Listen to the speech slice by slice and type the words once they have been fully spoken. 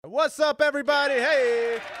What's up, everybody?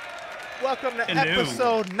 Hey, welcome to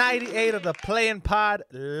episode 98 of the Playing Pod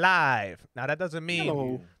Live. Now, that doesn't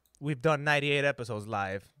mean we've done 98 episodes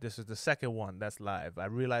live. This is the second one that's live. I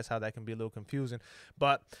realize how that can be a little confusing.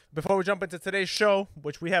 But before we jump into today's show,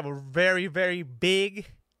 which we have a very, very big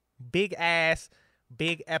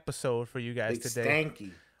episode for you guys today.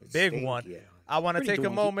 Big one. Yeah. I want to take a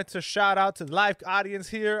moment to shout out to the live audience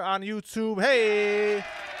here on YouTube. Hey. Yeah.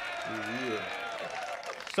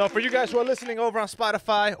 So for you guys who are listening over on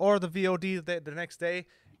Spotify or the VOD the next day,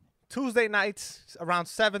 Tuesday nights around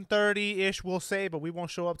 7:30-ish, we'll say, but we won't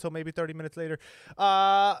show up till maybe 30 minutes later.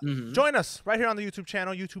 Join us right here on the YouTube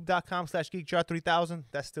channel, youtube.com/geekjar3000.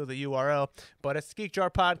 That's still the URL, but it's Geek Jar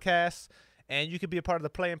Podcast, and you can be a part of the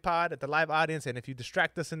Playing Pod at the live audience, and if you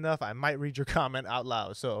distract us enough, I might read your comment out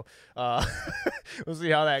loud. So we'll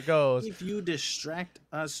see how that goes. If you distract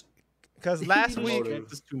us. Because last week,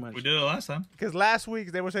 we did it last time. Because last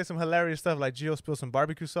week they were saying some hilarious stuff like Gio spilled some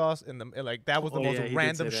barbecue sauce, and like that was the most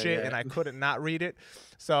random shit, and I couldn't not read it.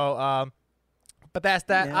 So, but that's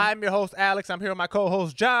that. Yeah. I'm your host Alex. I'm here with my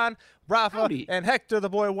co-host John, Rafa, and Hector, the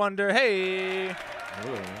boy wonder. Hey,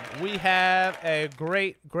 we have a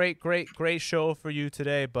great show for you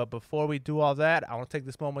today. But before we do all that, I want to take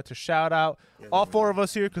this moment to shout out all four of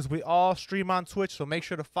us here because we all stream on Twitch. So make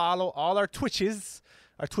sure to follow all our Twitches.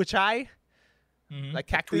 Our Twitch-eye, like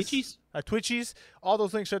Cactus, our Twitchies. All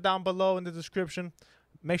those links are down below in the description.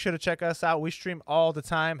 Make sure to check us out. We stream all the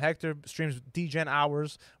time. Hector streams DJing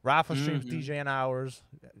hours. Rafa streams DJing hours.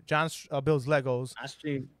 John builds Legos. I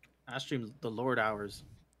stream the Lord hours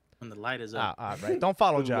when the light is up. All right. Don't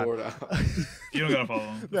follow John. You don't gotta follow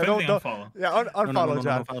him. Yeah, don't unfollow. Yeah, unfollow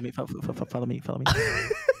John. Follow me.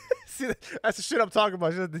 See, that's the shit I'm talking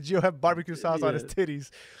about. Just the Gio have barbecue sauce on his titties.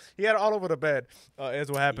 He had it all over the bed. Is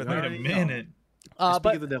what happened. Wait a minute.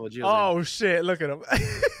 Speak of the devil, Gio. Oh shit! Look at him.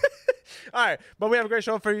 All right, but we have a great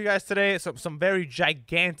show for you guys today. Some very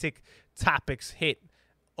gigantic topics hit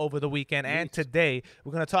over the weekend and today.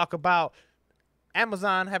 We're gonna talk about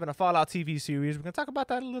Amazon having a Fallout TV series. We're gonna talk about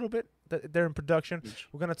that a little bit. They're in production.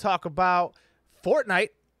 We're gonna talk about Fortnite.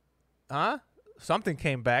 Something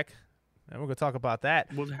came back. And we're going to talk about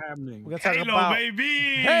that. What's happening? We're going to talk Halo, about...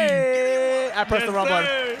 baby! Hey! I pressed the wrong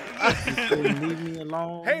button. Leave me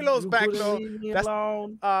alone. Halo's back, though.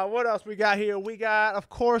 What else we got here? We got, of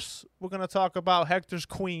course, we're going to talk about Hector's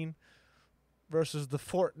Queen versus the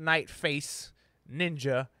Fortnite face,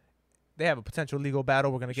 Ninja. They have a potential legal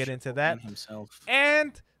battle. We're going to get into that.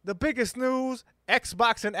 And the biggest news,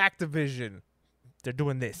 Xbox and Activision. They're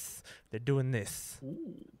doing this.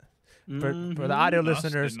 Ooh. For the audio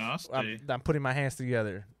listeners, I'm putting my hands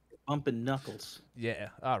together. Bumping knuckles. Yeah.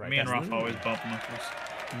 All right. Me and Rafa always bump knuckles.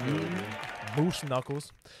 Moose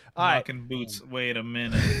knuckles. All right. Knocking boots. Wait a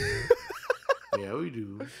minute. Yeah, we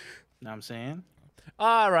do. Know what I'm saying?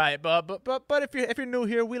 All right, but if you're new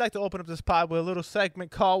here, we like to open up this pod with a little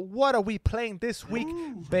segment called "What Are We Playing This Week,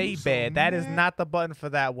 Baby?" That is not the button for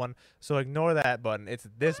that one, so ignore that button. It's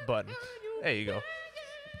this button. There you go.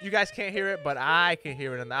 You guys can't hear it, but I can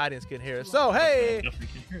hear it, and the audience can hear it. So, hey,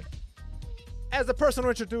 as the person who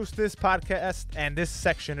introduced this podcast and this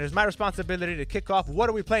section, it is my responsibility to kick off What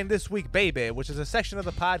Are We Playing This Week, Baby?, which is a section of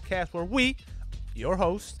the podcast where we, your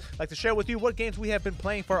hosts, like to share with you what games we have been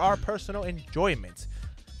playing for our personal enjoyment.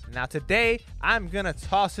 Now, today, I'm going to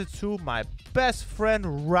toss it to my best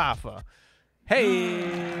friend, Rafa.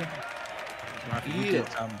 Hey.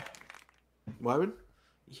 Rafa, What?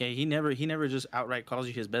 Yeah, he never just outright calls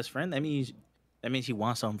you his best friend. That means he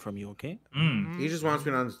wants something from you, okay? He just wants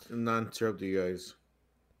me to not interrupt you guys.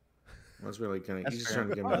 Wants me like kind of. He's just trying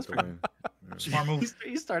to get me out the way. Smart move.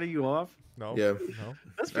 He started you off. No. Yeah. No.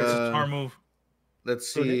 That's pretty smart move. Let's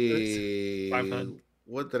see.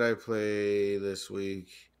 What did I play this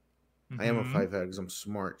week? I am a 5-head because I'm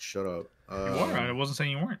smart. Shut up. You were. I wasn't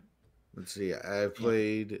saying you weren't. Let's see. I've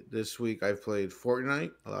played this week. I've played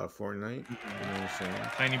Fortnite. A lot of Fortnite.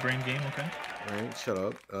 Tiny brain game. Okay. Right. Shut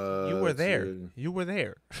up. You were there. You were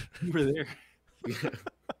there. You were there.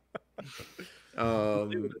 I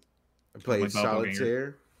played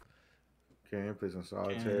Solitaire. Okay, I played some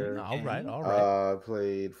Solitaire. All right. I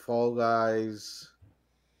played Fall Guys.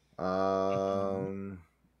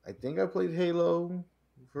 I think I played Halo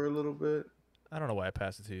for a little bit. I don't know why I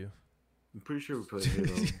passed it to you. I'm pretty sure we played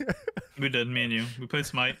Halo. We did, me and you. We played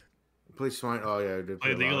Smite. We played Smite. Oh, yeah, I did.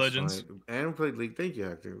 Played League of Legends. Smite. And we played League. Thank you,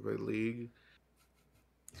 Hector. We played League.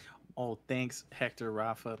 Oh, thanks, Hector,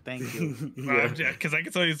 Rafa. Thank you. Because I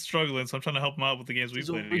can tell he's struggling, so I'm trying to help him out with the games we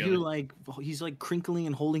played together. He's like crinkling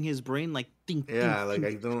and holding his brain like think. Yeah, like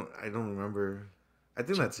I don't remember. I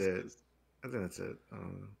think that's it. I think that's it.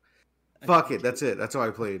 Fuck it. That's it. That's all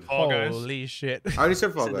I played. Fall Guys. Holy shit. I already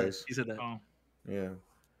said He Fall said that. Guys. He said that. Oh. Yeah.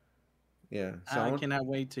 Yeah. So I cannot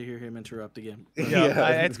wait to hear him interrupt again. Yeah,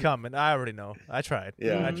 it's coming. I already know. I tried.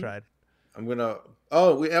 Yeah. I tried. I'm gonna.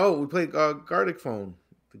 Oh, we played Gartic Phone,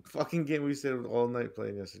 the fucking game we stayed all night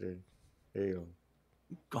playing yesterday. There you go.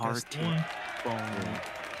 Gartic one. Phone.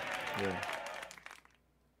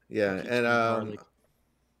 Yeah, and garlic.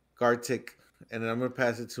 Gartic, and then I'm gonna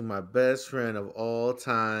pass it to my best friend of all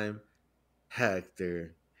time,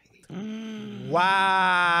 Hector.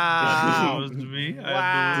 Wow. It was me. This is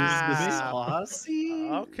Wow. saucy.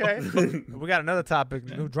 Okay. We got another topic.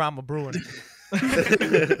 New drama brewing.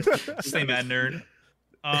 Stay mad, nerd.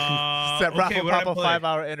 Set Rafa okay, what did I Papa play?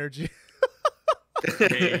 5-hour energy.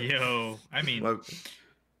 Hey, yo. I mean,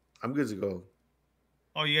 I'm good to go.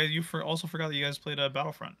 oh, you guys, also forgot that you guys played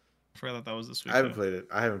Battlefront. I forgot that was this week. I haven't played it.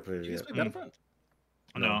 I haven't played it You guys yet. play Battlefront?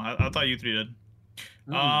 No, I thought you three did.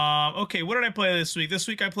 Okay, what did I play this week? This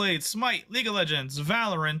week I played Smite, League of Legends,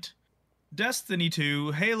 Valorant, Destiny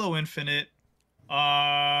 2, Halo Infinite,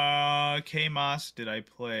 K-Moss did I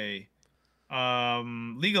play?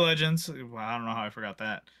 League of Legends. Well, I don't know how I forgot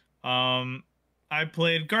that. I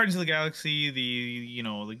played Guardians of the Galaxy,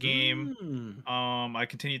 the game. I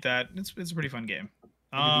continued that. It's a pretty fun game.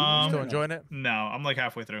 Still enjoying it? No, I'm like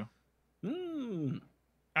halfway through.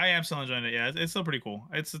 I am still enjoying it. Yeah, it's still pretty cool.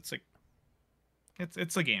 It's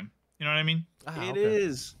a game. You know what I mean? It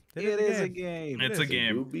is. It is a game. It's a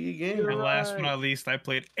game. It be a game. And last but not least, I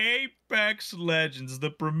played Apex Legends, the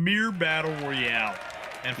premier battle royale,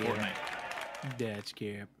 and Fortnite. That's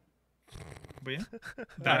cap. But yeah,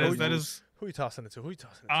 that is. Who are you tossing it to?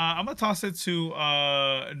 I'm gonna toss it to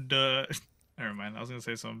the. Never mind. I was gonna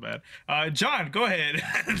say something bad. John, go ahead.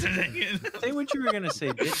 Say what you were gonna say,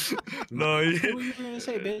 bitch. No, What were you gonna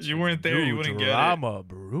say, bitch? you weren't there. You wouldn't get it. Drama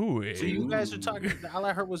brewing. So you guys are talking. All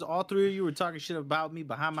I heard was all three of you were talking shit about me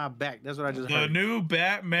behind my back. That's what I just The heard. new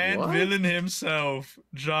Batman What? villain himself,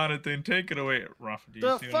 Jonathan. Take it away, Rafa. Do you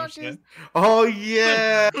The see what I'm fuck saying? is? Oh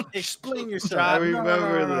yeah. Explain yourself. I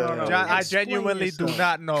remember that. John, I Explain genuinely do yourself.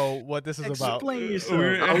 not know what this is about. Explain yourself. What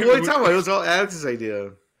are you talking about? It was all Alex's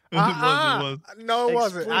idea. It was. No, it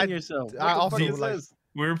wasn't. Explain yourself. I What the also fuck is would like- this?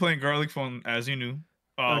 We were playing Garlic Phone, as you knew,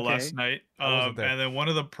 last night. I wasn't there. And then one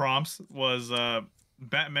of the prompts was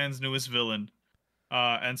Batman's newest villain.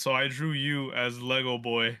 And so I drew you as Lego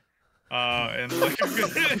Boy. And like,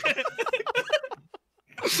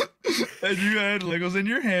 and you had Legos in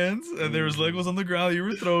your hands, and there was Legos on the ground you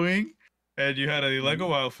were throwing, and you had a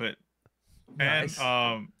Lego outfit. Nice.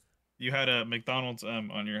 And you had a McDonald's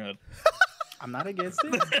M on your head. I'm not against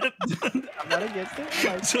it. I'm not against it.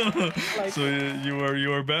 I like it. So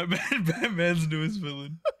you are Batman's newest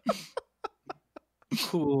villain.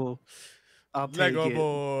 Cool. I'll take Lego it.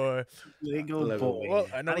 boy. Lego boy. Well,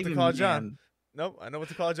 I know Not what to even call John. man. Nope, I know what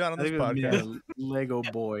to call John on Not this even podcast. man. Lego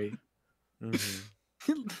boy. Mhm.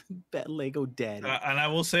 That Lego daddy. And I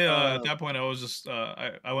will say, at that point, I was just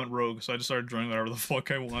I went rogue, so I just started drawing whatever the fuck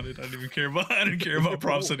I wanted. I didn't even care about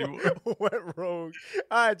props anymore. Went rogue.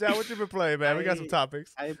 All right, John, what you been playing, man? We got some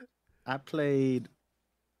topics. I played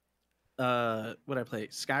what I played?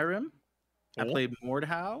 Skyrim. I Oh. played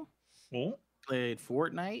Mordhau. Oh, Played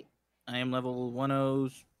Fortnite. I am level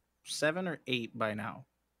 107 or 8 by now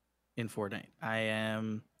in Fortnite. I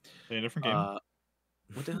am play a different game.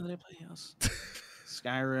 what the hell did I play else?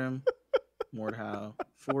 Skyrim, Mordhau,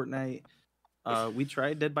 Fortnite. We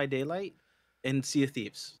tried Dead by Daylight and Sea of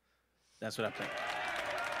Thieves. That's what I played.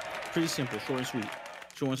 Pretty simple, short and sweet.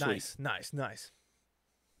 Short and sweet. Nice.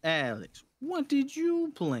 Alex, what did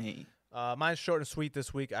you play? Mine's short and sweet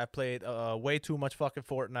this week. I played way too much fucking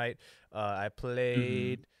Fortnite. I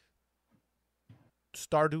played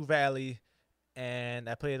Stardew Valley, and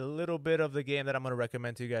I played a little bit of the game that I'm going to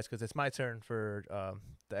recommend to you guys because it's my turn for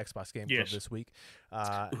the Xbox Game Club Yes. this week.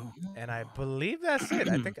 And I believe that's it.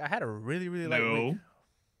 I think I had a really light week.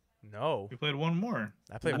 No. We played one more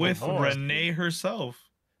I played with one more. Renee herself.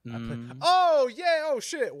 Oh yeah! Oh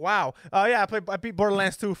shit! Wow. Yeah, I beat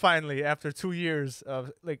Borderlands 2 finally after 2 years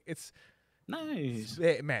of it's. Nice.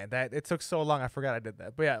 Man, it took so long. I forgot I did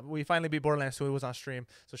that. But yeah, we finally beat Borderlands 2. It was on stream.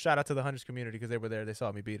 So shout out to the Hunters community because they were there. They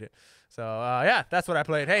saw me beat it. So yeah, that's what I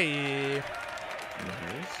played. Hey.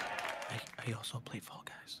 I also played Fall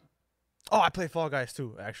Guys. Oh, I played Fall Guys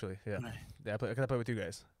too. Actually, yeah. Nice. Yeah, I played with you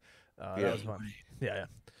guys. Yeah. That was fun. Yeah.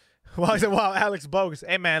 Well, I said, wow, Alex bogus.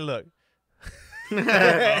 Hey man, look.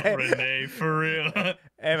 Renee, for real. Hey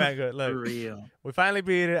man, good. Look, For real. we finally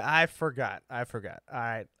beat it. I forgot. All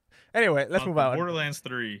right. Anyway, let's move on. Borderlands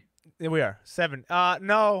 3. Here we are 7.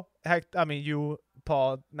 No, heck, I mean you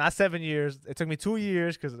Paul. Not 7 years. It took me 2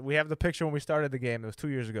 years because we have the picture when we started the game. It was 2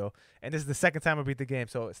 years ago, and this is the second time I beat the game,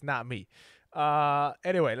 so it's not me.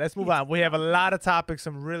 Anyway, let's move on. We have a lot of topics,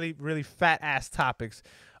 some really, really fat ass topics.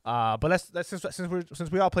 But let's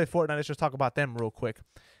since we all play Fortnite, let's just talk about them real quick.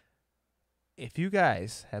 If you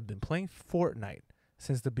guys have been playing Fortnite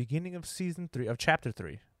since the beginning of season 3 of chapter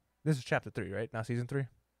 3, this is chapter 3, right? Not season 3.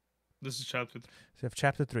 This is chapter 3. So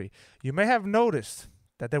chapter 3, you may have noticed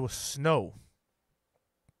that there was snow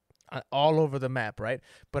all over the map, right?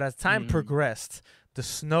 But as time progressed, the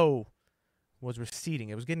snow was receding.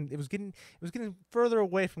 It was getting further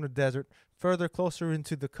away from the desert, further closer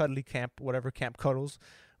into the cuddly camp, whatever Camp Cuddles,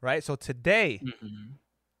 right? So today,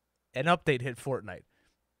 an update hit Fortnite,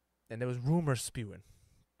 and there was rumors spewing,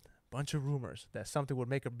 a bunch of rumors that something would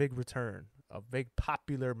make a big return, a big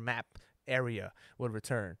popular map area would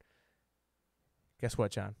return. Guess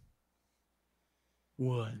what, John?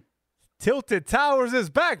 What? Tilted Towers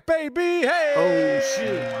is back, baby! Hey! Oh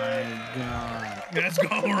shit! Oh my god! Let's go,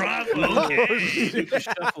 Rob.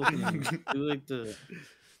 Do like the.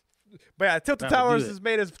 But yeah, Tilted Towers has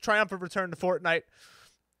made his triumphant return to Fortnite,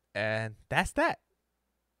 and that's that.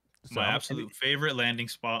 So, my absolute favorite landing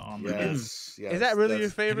spot on the map. Yes. Is that really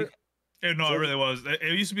your favorite? No, it really was.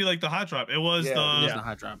 It used to be like the hot drop. It was It was the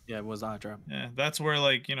hot drop. Yeah, it was the hot drop. Yeah, that's where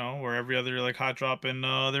like where every other like hot drop in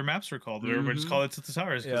their maps were called. Everybody just called it Tilted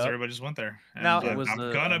Towers because everybody just went there. And now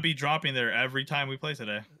I'm gonna be dropping there every time we play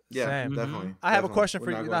today. Yeah, Same. definitely. I have a question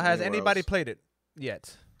for you. Now, has anybody played it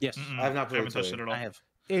yet? Yes, I have not played haven't touched it at all. I have.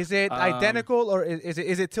 Is it identical or is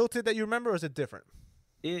it Tilted that you remember, or is it different?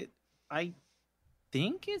 I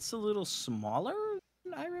think it's a little smaller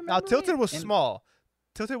than I remember. Now Tilted was and small.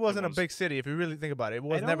 Tilted wasn't a big city if you really think about it. It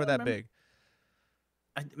was never that big.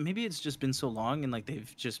 Maybe it's just been so long and like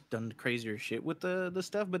they've just done crazier shit with the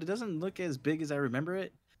stuff, but it doesn't look as big as I remember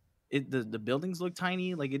it. The buildings look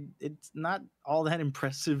tiny. Like it's not all that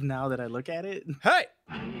impressive now that I look at it. Hey!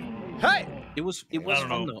 It was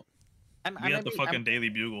fun though. We got the fucking Daily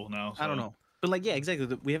Bugle now. So. I don't know. But like, yeah,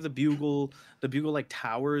 exactly. We have the bugle like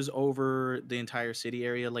towers over the entire city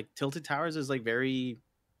area. Like Tilted Towers is like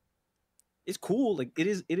it's cool. Like it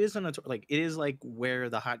is like where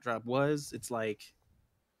the hot drop was. It's like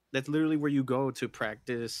that's literally where you go to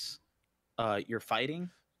practice your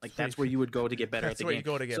fighting. Like that's where you would go to get better at the game. That's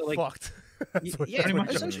where you go to get so, like, fucked.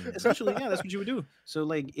 essentially, yeah, that's what you would do. So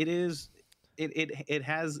like it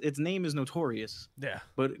has its name is notorious. Yeah.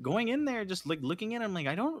 But going in there, just like looking at it, I'm like,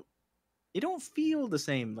 it don't feel the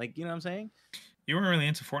same. Like, you know what I'm saying? You weren't really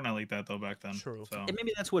into Fortnite like that though back then. True. So. And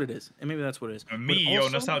maybe that's what it is.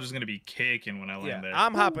 Nostalgia's gonna be caking when I land there.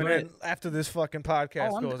 I'm hopping in after this fucking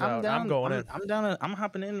podcast goes out. I'm going in. I'm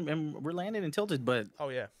hopping in and we're landing and Tilted, but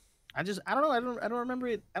yeah. I don't know. I don't remember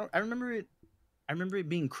it. I remember it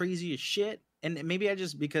being crazy as shit. And maybe I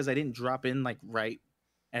just because I didn't drop in like right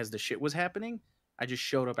as the shit was happening, I just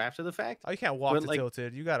showed up after the fact. Oh, you can't walk to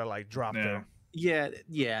Tilted. You gotta like drop there. Yeah.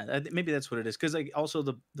 Maybe that's what it is. Because like also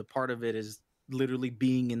the part of it is literally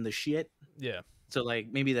being in the shit. Yeah. So like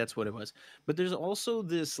maybe that's what it was. But there's also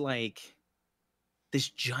this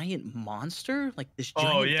giant monster, like this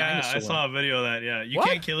giant dinosaur. I saw a video of that. Yeah, you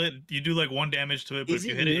can't kill it. You do like 1 damage to it, but if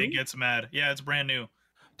you hit it, it gets mad. Yeah, it's brand new.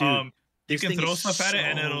 Dude, you can throw stuff at it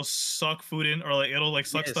and it'll suck food in, or like it'll like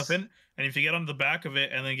suck stuff in. And if you get on the back of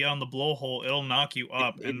it and then get on the blowhole, it'll knock you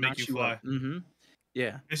up and make you fly.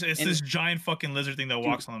 Yeah, it's this giant fucking lizard thing that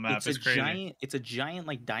walks on the map. It's crazy. It's a giant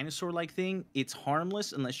like dinosaur-like thing. It's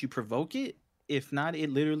harmless unless you provoke it. If not, it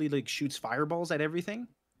literally like shoots fireballs at everything.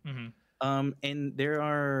 And there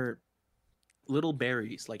are little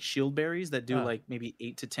berries, like shield berries, that do like maybe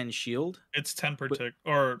 8 to 10 shield. It's 10 per tick,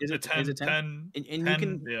 or is it 10? 10? And 10, you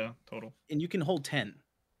can total. And you can hold 10.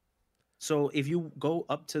 So if you go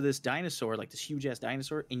up to this dinosaur, like this huge ass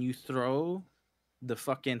dinosaur, and you throw the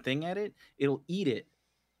fucking thing at it, it'll eat it,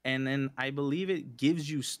 and then I believe it gives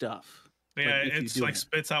you stuff. Yeah, it's like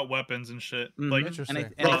spits out weapons and shit. Like interesting.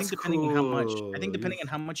 And I think depending on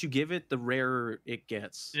how much you give it, the rarer it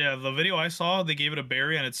gets. Yeah, the video I saw, they gave it a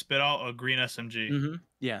berry and it spit out a green SMG.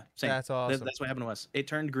 Yeah, same. That's awesome. That's what happened to us. It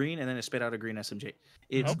turned green and then it spit out a green SMG.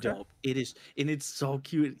 It's dope. It is, and it's so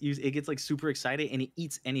cute. It gets like super excited and it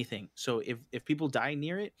eats anything. So if people die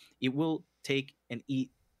near it, it will take and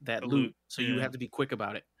eat that loot. So you have to be quick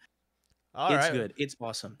about it. It's good. It's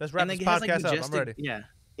awesome. Let's wrap this podcast up. I'm ready. Yeah.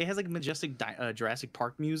 It has like majestic Jurassic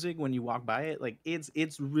Park music when you walk by it. Like it's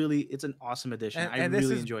an awesome addition. I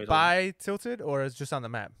really enjoyed it. By Tilted, or it's just on the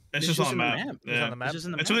map? It's just on the map. Yeah. It's on the map.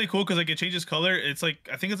 It's really cool because like it changes color. It's like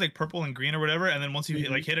I think it's like purple and green or whatever. And then once you hit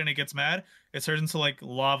it and it gets mad, it turns into like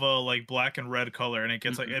lava, like black and red color, and it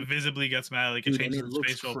gets like it visibly gets mad. Like it changes its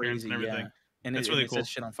facial appearance and everything. and it's it, really it cool. sets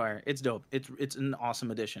shit on fire. It's dope. It's an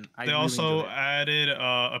awesome addition. They really also enjoy it. added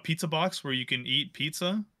a pizza box where you can eat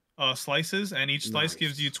pizza slices, and each slice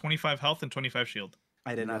gives you 25 health and 25 shield.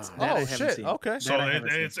 I did not. Nice. That I Oh haven't shit! seen. Okay. So That I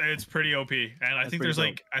haven't seen. it's pretty OP, and I That's think pretty there's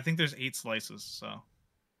dope. I think there's 8 slices. So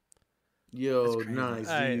Yo, That's crazy. nice,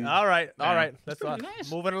 All right, dude. all right, all Yeah. right. Let's pretty nice.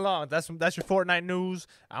 moving along. That's your Fortnite news.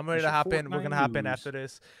 I'm ready That's to your hop in. We're gonna Fortnite hop in news. after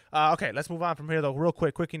this. Okay, let's move on from here though. Real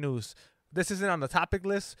quick, quickie news. This isn't on the topic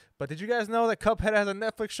list, but did you guys know that Cuphead has a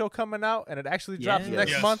Netflix show coming out and it actually drops Yes.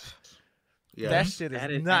 next Yes. month? Yeah. That shit is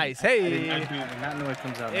That is- nice. I Hey, did not know it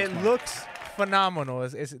comes out. it next month. looks phenomenal.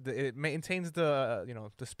 It maintains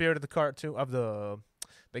the the spirit of the cartoon of the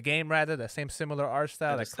game, rather the same similar art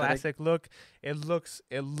style, That that aesthetic. classic look. It looks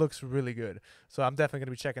really good. So I'm definitely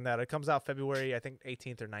gonna be checking that out. It comes out February, I think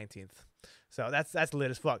 18th or 19th. So that's lit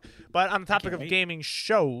as fuck. But on the topic can't of wait. gaming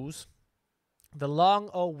shows, the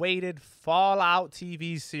long-awaited Fallout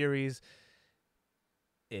TV series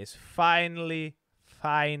is finally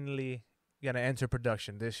gonna enter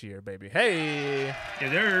production this year, baby. Hey, yeah,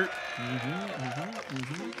 they're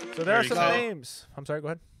so there are Very some excited. names. I'm sorry. Go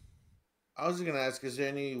ahead. I was gonna ask, is there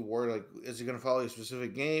any word like, is it gonna follow a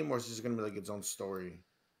specific game, or is this gonna be like its own story?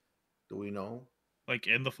 Do we know? like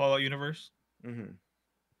in the Fallout universe. Mm-hmm.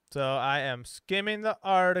 So I am skimming the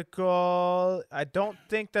article. I don't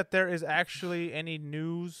think that there is actually any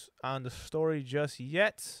news on the story just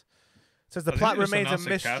yet. It says the I think plot they just remains a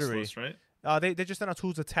announced cast mystery. list, right? They just announced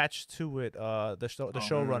who's attached to it. The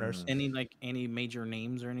showrunners. Any major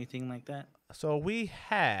names or anything like that? So we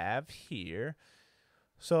have here.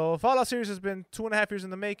 So Fallout series has been 2.5 years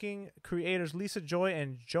in the making. Creators Lisa Joy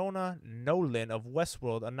and Jonah Nolan of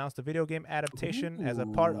Westworld announced a video game adaptation as a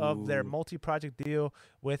part of their Ooh. multi-project deal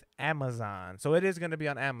with Amazon. So it is going to be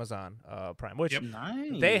on Amazon Prime, which Yep.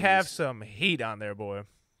 Nice. they have some heat on there, boy.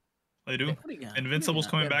 They do. What do you got? Invincible's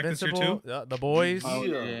What coming back this year too. Invincible, The Boys. do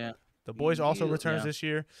you got? Oh Yeah. yeah. The Boys also Yeah. returns Yeah. this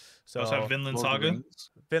year. They also have So Vinland Lord of the Saga. Rings.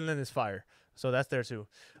 Finland is fire. So that's there too.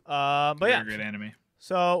 But Very yeah. great anime.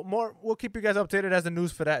 So we'll keep you guys updated as the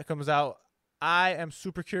news for that comes out. I am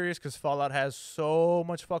super curious because Fallout has so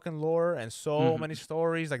much fucking lore and so many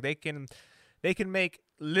stories. Like they can make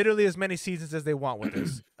literally as many seasons as they want with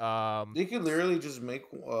this. They could literally just make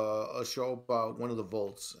a show about one of the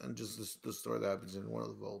vaults and just the story that happens in one of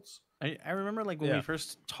the vaults. I remember like when Yeah. we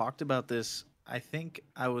first talked about this, I think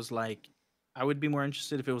I was like, I would be more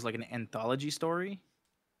interested if it was like an anthology story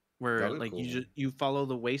where That'd be like cool. you follow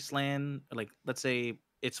the wasteland, like let's say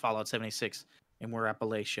it's Fallout 76 and we're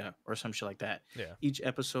Appalachia or some shit like that. Yeah. Each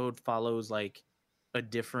episode follows like a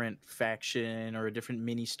different faction or a different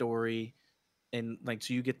mini story, and like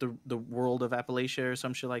so you get the world of Appalachia or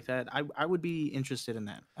some shit like that. I would be interested in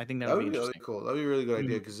that. I think that That would would be be really interesting. cool. That'd be a really good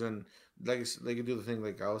idea because then, like, they could do the thing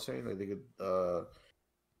like I was saying, like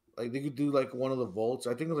they could do like one of the vaults.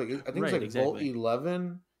 I think it's like Right, Vault exactly.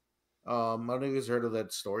 11. I don't know if you guys heard of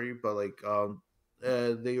that story, but like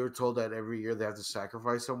they were told that every year they have to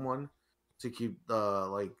sacrifice someone to keep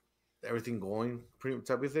like everything going, pretty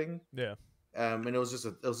type of thing. Yeah. And it was just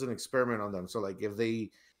an experiment on them. So like if they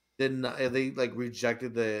if they like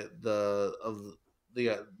rejected this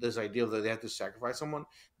idea that they have to sacrifice someone,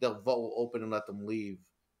 the vault will open and let them leave.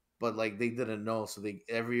 But like they didn't know, so they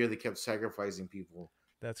every year they kept sacrificing people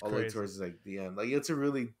That's all the way crazy. towards like the end. Like it's a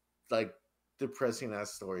really like depressing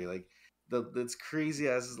ass story. Like it's crazy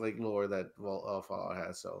ass like lore that Fallout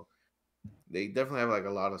has. So they definitely have like a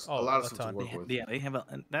lot of a stuff ton. to work with. They have a.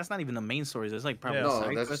 And that's not even the main stories. It's like probably Yeah. No,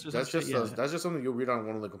 side that's quests or that's some just shit. that's just something you'll read on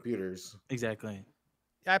one of the computers. Exactly.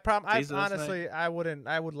 I Jesus, like- honestly, I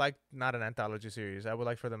would like not an anthology series. I would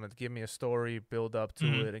like for them to give me a story, build up to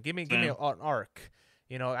Mhm. it, and give me Same. an arc.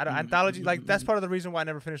 You know, Mhm, anthology like that's mhm. part of the reason why I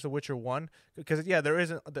never finished The Witcher 1 because yeah, there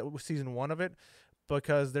isn't season 1 of it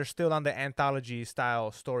because they're still on the anthology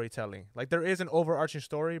style storytelling. Like there is an overarching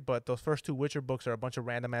story, but those first 2 Witcher books are a bunch of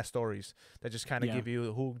random ass stories that just kind of Yeah. give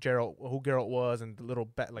you who Geralt was and the little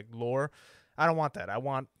like lore. I don't want that. I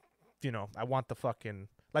want the fucking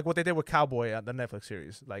like what they did with Cowboy on the Netflix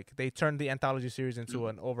series. Like they turned the anthology series into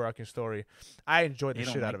an overarching story. I enjoyed the They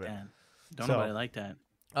don't shit like out of it. that. Don't So- nobody like that.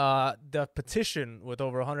 The petition with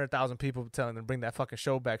over 100,000 people telling them to bring that fucking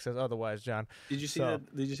show back says otherwise, John. Did you see So-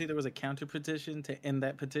 that? Did you see there was a counter petition to end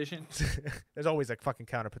that petition? There's always like fucking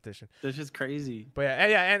counter petition. That's just crazy. But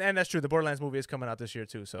and that's true. The Borderlands movie is coming out this year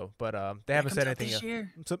too. So, but they haven't said anything yet. Year.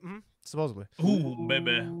 So, supposedly. Ooh,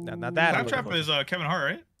 baby. Not that. I'm looking Claptrap forward is Kevin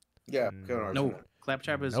Hart, right? Yeah, Mm, Kevin Hart's No, in it.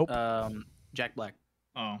 Claptrap is Nope. Jack Black.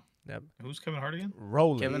 Oh, Yep. who's Kevin Hart again?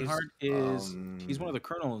 Rolling. Kevin He's, Hart is he's one of the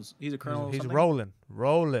colonels. He's a colonel. He's something? rolling.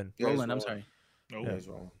 Yeah, he's Roland. I'm sorry. Oh, Yeah, he's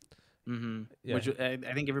wrong. Mm-hmm. Yeah. Which I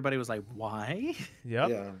think everybody was like, why? Yep.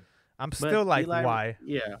 Yeah. I'm still like, Eli, why?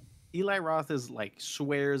 Yeah, Eli Roth is like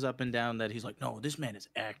swears up and down that he's like, no, this man is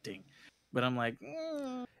acting. But I'm like,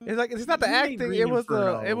 It's like it's not the you made acting. Green It was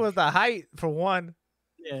Inferno. the height for one.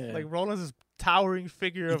 Yeah. Like Roland's this towering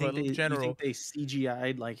figure of a general. You think they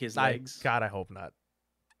CGI'd like his I legs? God, I hope not.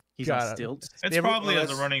 He's on stilts. It's probably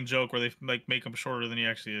as a running joke where they like make him shorter than he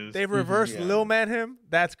actually is. They reverse Lil Man him.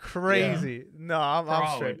 That's crazy. Yeah. No,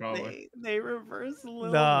 I'm straight. Probably. They reverse Lil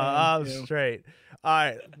Man. No, I'm straight. All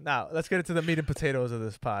right, now let's get into the meat and potatoes of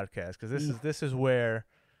this podcast because this is where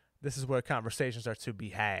conversations are to be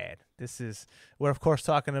had. We're of course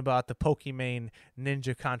talking about the POKIMANE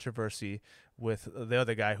ninja controversy with the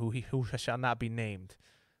other guy who shall not be named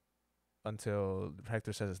until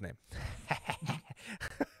Hector says his name.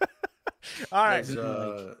 All right,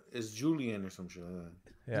 it's Julian or some shit like that.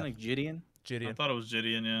 Yeah, like Gideon. I thought it was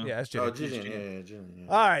Gideon. Yeah. Yeah, it's Gideon. Oh, Gideon. Yeah.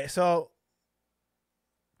 All right, so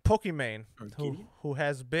POKIMANE, who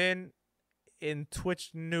has been in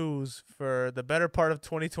Twitch news for the better part of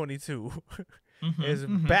 2022, is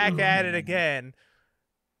back at it again.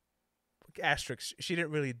 Asterisk, she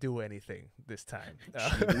didn't really do anything this time.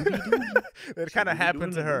 It kind of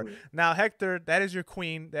happened to her. Now, Hector, that is your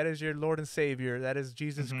queen. That is your Lord and Savior. That is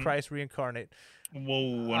Jesus Christ reincarnate. Whoa,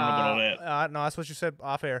 I don't know about that. No, that's what you said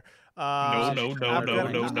off air. No.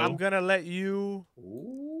 I'm going to let you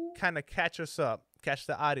kind of catch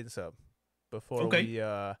the audience up before we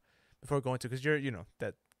go into, because you're,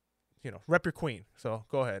 rep your queen. So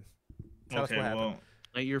go ahead. Tell us what happened.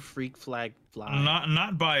 Let your freak flag fly. I'm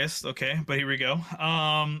not biased, okay, but here we go.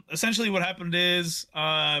 Essentially what happened is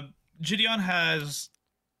Gideon has,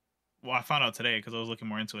 well, I found out today because I was looking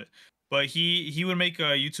more into it, but he would make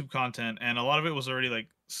YouTube content, and a lot of it was already like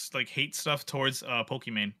hate stuff towards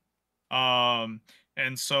POKIMANE.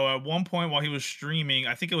 And so at one point while he was streaming,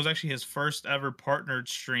 I think it was actually his first ever partnered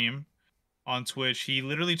stream on Twitch, he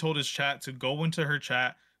literally told his chat to go into her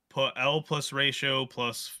chat, put L plus ratio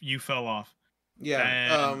plus you fell off.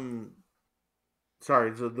 Yeah.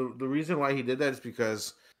 Sorry. So the reason why he did that is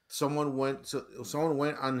because someone went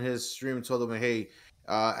on his stream and told him, "Hey,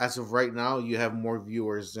 as of right now, you have more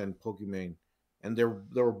viewers than POKIMANE," and they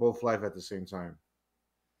were both live at the same time.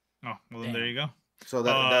 Oh, well, then there you go. So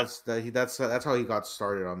that's how he got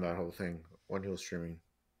started on that whole thing when he was streaming.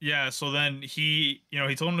 Yeah. So then he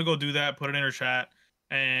told him to go do that, put it in her chat.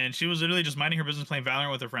 And she was literally just minding her business, playing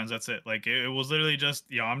Valorant with her friends. That's it. Like, it was literally just,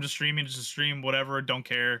 I'm just streaming, just stream, whatever, don't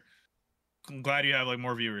care. I'm glad you have, like,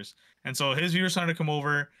 more viewers. And so his viewers started to come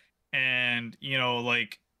over and,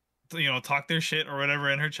 talk their shit or whatever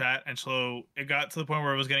in her chat. And so it got to the point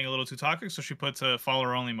where it was getting a little too toxic, so she put to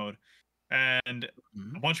follower-only mode. And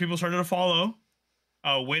a bunch of people started to follow,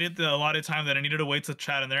 waited the allotted time that I needed to wait to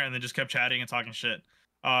chat in there, and then just kept chatting and talking shit.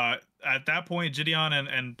 At that point, Gideon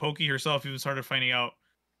and Pokey herself even started finding out,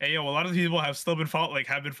 hey, yo, a lot of people have still been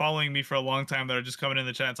following me for a long time that are just coming in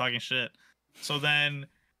the chat and talking shit. So then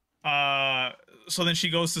she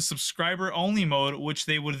goes to subscriber only mode, which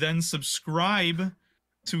they would then subscribe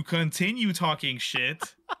to continue talking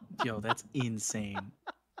shit. Yo, that's insane.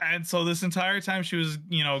 And so this entire time she was,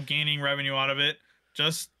 gaining revenue out of it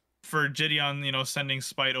just for Gideon, sending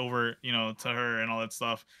spite over, to her and all that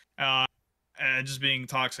stuff. And just being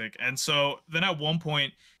toxic. And so then at one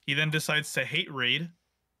point he then decides to hate raid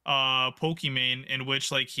POKIMANE, in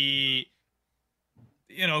which like he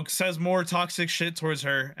says more toxic shit towards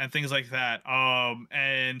her and things like that.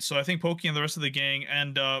 And so I think Pokey and the rest of the gang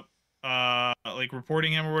end up like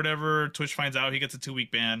reporting him or whatever. Twitch finds out, he gets a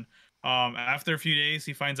 2-week ban. After a few days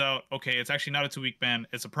he finds out, okay, it's actually not a 2-week ban,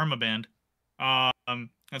 it's a permaban. And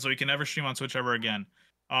so he can never stream on Twitch ever again.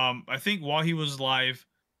 I think while he was live,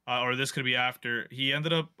 or this could be after, he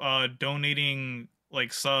ended up donating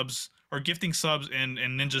like subs or gifting subs in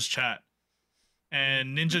Ninja's chat.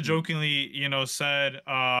 And Ninja jokingly, said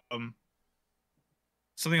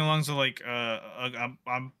something along the like,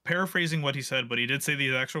 I'm paraphrasing what he said, but he did say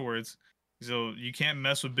these actual words. So you can't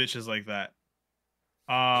mess with bitches like that.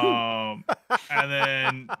 And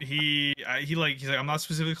then he's like, I'm not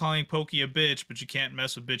specifically calling Pokey a bitch, but you can't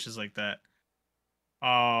mess with bitches like that.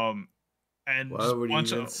 And why would you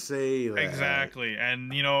even say that? Exactly.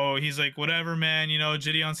 And he's like, whatever, man,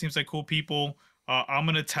 Gideon seems like cool people. I'm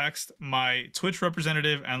gonna text my Twitch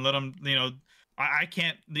representative and let him, I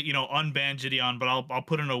can't, unban Gideon, but I'll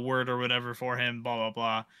put in a word or whatever for him, blah blah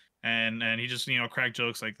blah. And he just crack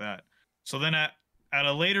jokes like that. So then at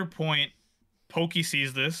a later point, Pokey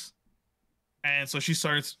sees this, and so she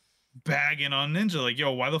starts bagging on Ninja, like,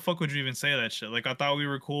 yo, why the fuck would you even say that shit? Like, I thought we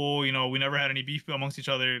were cool, we never had any beef amongst each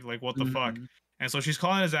other, like, what the fuck? And so she's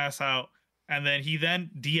calling his ass out, and then he then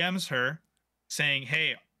DMs her saying,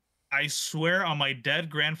 hey, I swear on my dead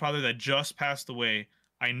grandfather that just passed away,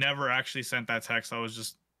 I never actually sent that text. I was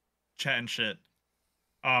just chatting shit.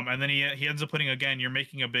 And then he ends up putting again, "You're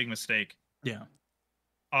making a big mistake." Yeah.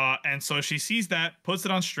 And so she sees that, puts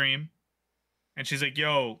it on stream, and she's like,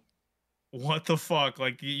 "Yo, what the fuck?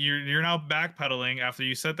 Like you're now backpedaling after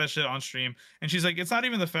you said that shit on stream." And she's like, "It's not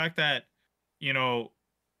even the fact that, you know,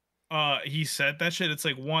 he said that shit. It's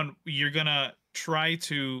like, one, you're gonna try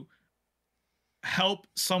to help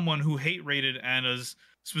someone who hate rated and is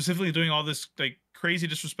specifically doing all this like crazy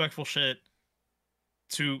disrespectful shit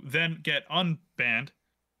to then get unbanned.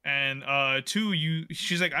 And two,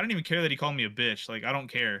 she's like, I don't even care that he called me a bitch. Like, I don't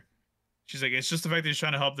care. She's like, it's just the fact that he's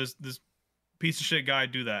trying to help this piece of shit guy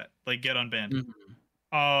do that, like get unbanned."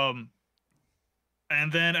 Mm-hmm.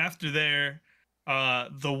 And then after there,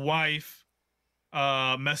 the wife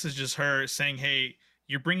messages her saying, "Hey,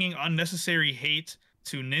 you're bringing unnecessary hate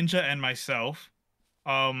to Ninja and myself.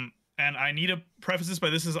 And I need to preface this by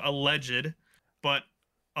this is alleged, but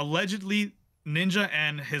allegedly Ninja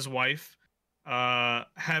and his wife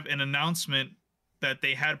have an announcement that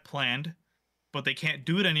they had planned, but they can't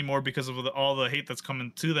do it anymore because of all the hate that's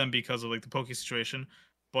coming to them because of like the Pokey situation.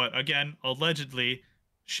 But again, allegedly,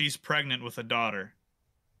 she's pregnant with a daughter,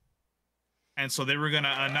 and so they were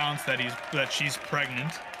gonna announce that she's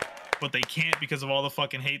pregnant, but they can't because of all the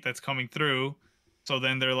fucking hate that's coming through. So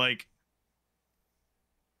then they're like,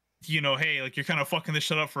 you know, hey, like you're kind of fucking this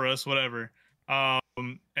shit up for us, whatever.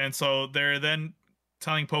 And so they're then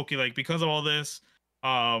telling Pokey like, because of all this,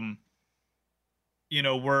 you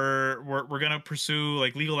know, we're gonna pursue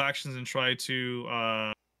like legal actions and try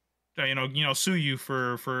to you know sue you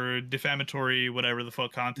for defamatory whatever the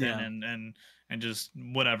fuck content and just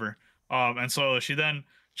whatever. And so she then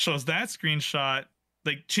shows that screenshot.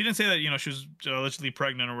 Like, she didn't say that, you know, she was allegedly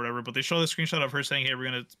pregnant or whatever, but they show the screenshot of her saying, "Hey, we're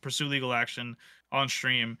going to pursue legal action on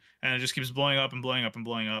stream." And it just keeps blowing up and blowing up and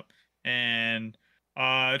blowing up. And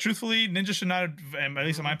truthfully, Ninja should not have, at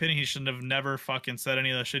least in my opinion, he should have never fucking said any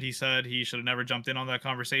of the shit he said. He should have never jumped in on that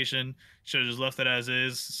conversation. Should have just left it as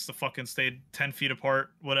is. Just fucking stayed 10 feet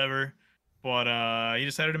apart, whatever. But he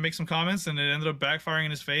decided to make some comments, and it ended up backfiring in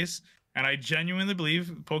his face. And I genuinely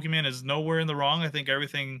believe Pokimane is nowhere in the wrong. I think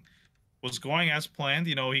everything was going as planned.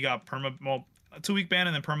 You know, he got a 2-week ban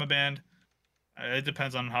and then perma banned. It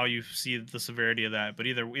depends on how you see the severity of that. But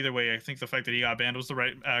either way, I think the fact that he got banned was the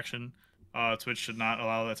right action. Twitch should not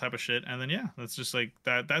allow that type of shit. And then yeah, that's just like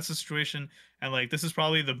that's the situation. And like this is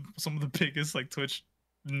probably some of the biggest like Twitch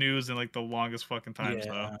news in like the longest fucking time.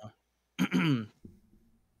 Yeah. So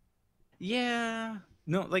yeah.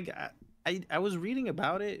 No, like I was reading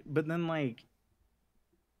about it, but then like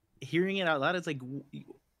hearing it out loud, it's like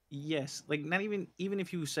yes, like not even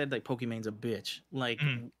if you said like Pokimane's a bitch, like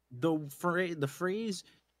the phrase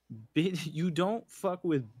you don't fuck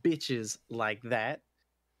with bitches like that.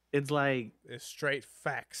 It's like it's straight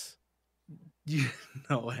facts.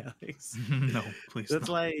 No, Alex. No, please. It's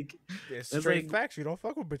no. like it's straight facts. You don't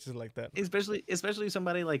fuck with bitches like that. Especially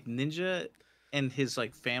somebody like Ninja and his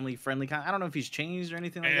like family friendly kind. I don't know if he's changed or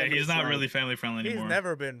anything like that. He's not really family friendly anymore. He's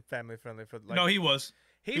never been family friendly for like. No, he was.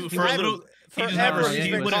 He's for a little. Forever.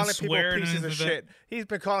 He's been calling people swear pieces of shit. He's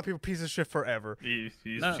been calling people pieces of shit forever. He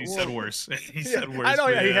said worse. He said worse. I know.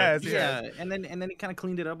 Yeah, he has. Yeah, and then he kind of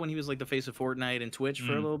cleaned it up when he was like the face of Fortnite and Twitch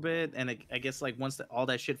for a little bit. And I guess like once all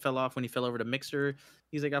that shit fell off when he fell over to Mixer,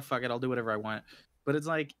 he's like, "Oh fuck it, I'll do whatever I want." But it's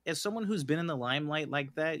like, as someone who's been in the limelight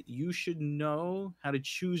like that, you should know how to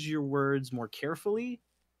choose your words more carefully.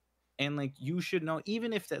 And like, you should know,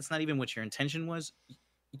 even if that's not even what your intention was,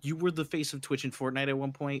 you were the face of Twitch and Fortnite at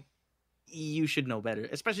one point. You should know better,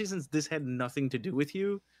 especially since this had nothing to do with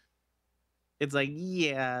you. It's like,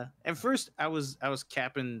 yeah. At first, I was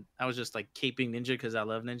capping. I was just like caping Ninja because I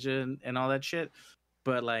love Ninja and all that shit.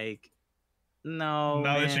 But like, no.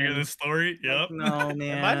 Now man. that you hear this story, yep. Like, no,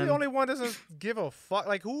 man. Am I the only one that doesn't give a fuck?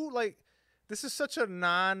 Like who? Like this is such a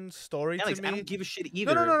non-story Alex, to me. I don't give a shit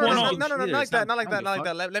either. No, not like that. Not like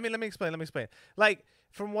that. Let me explain. Like,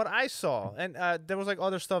 from what I saw, and there was like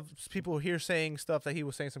other stuff, people here saying stuff that he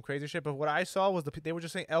was saying some crazy shit. But what I saw was they were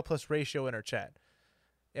just saying L plus ratio in our chat.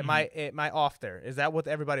 Am I off there? Is that what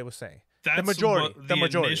everybody was saying? That's the majority. What the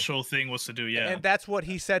majority. Initial thing was to do, yeah. And that's what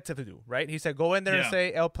he said to do, right? He said go in there and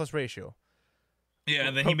say L plus ratio. Yeah,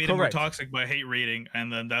 and then he made it more toxic by hate rating,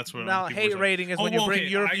 and then that's what. Now hate rating is when you bring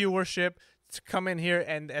your viewership to come in here,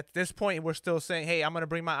 and at this point we're still saying, hey, I'm gonna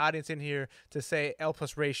bring my audience in here to say L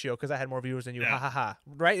plus ratio because I had more viewers than you. Ha ha ha.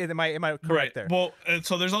 Right? Am I correct there? Well,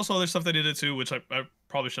 so there's also other stuff that he did too, which I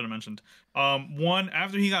probably should have mentioned. One,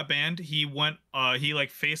 after he got banned, he went he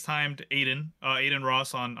like FaceTimed Aiden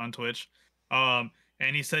Ross on Twitch. And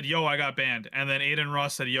and he said, "Yo, I got banned." And then Aiden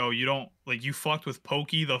Ross said, "Yo, you don't like you fucked with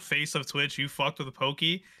Pokey, the face of Twitch. You fucked with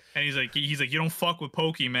Pokey." And he's like, "You don't fuck with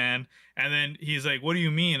Pokey, man." And then he's like, "What do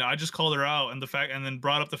you mean? I just called her out." And then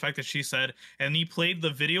brought up the fact that she said, and he played the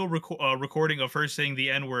video recording of her saying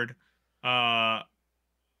the N-word,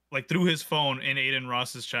 like through his phone in Aiden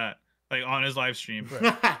Ross's chat, like on his live stream.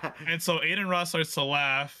 Right. And so Aiden Ross starts to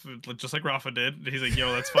laugh, just like Rafa did. He's like,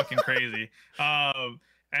 "Yo, that's fucking crazy."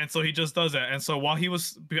 And so he just does that. And so while he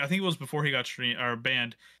was, I think it was before he got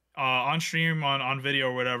banned, on stream, on video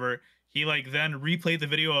or whatever, he like then replayed the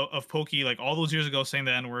video of Pokey like all those years ago saying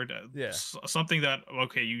the N-word. Yeah. Something that,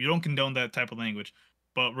 okay, you don't condone that type of language.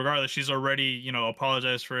 But regardless, she's already, you know,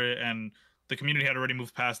 apologized for it, and the community had already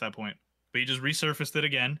moved past that point. But he just resurfaced it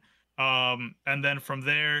again. And then from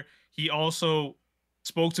there, he also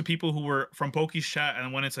spoke to people who were from Pokey's chat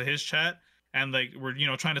and went into his chat and like were, you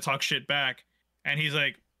know, trying to talk shit back. And he's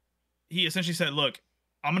like, he essentially said, "Look,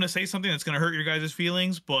 I'm going to say something that's going to hurt your guys'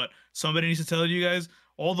 feelings, but somebody needs to tell you guys,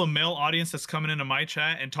 all the male audience that's coming into my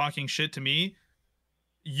chat and talking shit to me,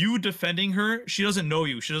 you defending her, she doesn't know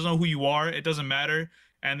you. She doesn't know who you are. It doesn't matter."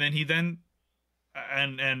 And then he then,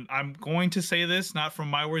 and I'm going to say this, not from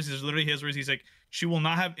my words, it's literally his words. He's like, "She will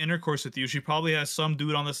not have intercourse with you. She probably has some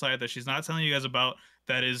dude on the side that she's not telling you guys about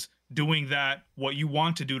that is doing that, what you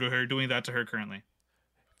want to do to her, doing that to her currently."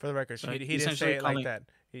 For the record, he didn't say it like that.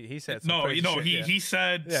 He said some crazy shit, he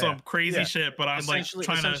said some crazy shit, but I'm like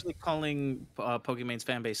trying to calling Pokimane's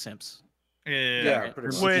fan base simps. Yeah,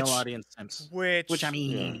 which audience simps. Which I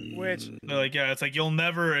mean, like, yeah, it's like you'll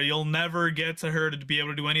never get to her to be able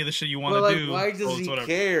to do any of the shit you want to do. Why does he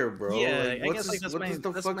care, bro? Yeah, like, what the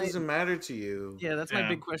fuck does it matter to you? Yeah, that's my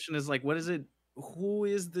big question. Is like, what is it? Who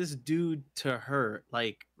is this dude to her?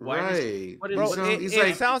 Like, why? Right, bro.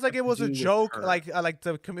 It sounds like it was a joke. Like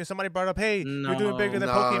somebody brought up, "Hey, you're doing bigger than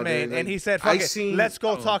Pokimane," and he said, "Fuck it, let's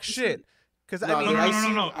go talk shit." Because I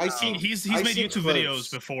mean, he's made YouTube videos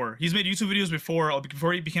before. He's made YouTube videos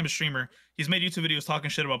before he became a streamer. He's made YouTube videos talking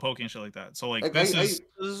shit about Poke and shit like that. So like, this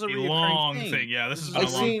is a long thing. Yeah, this has been a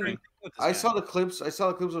long thing. I saw the clips. I saw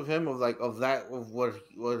the clips of him of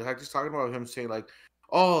what Hector's talking about, him saying like,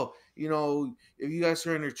 "Oh, you know, if you guys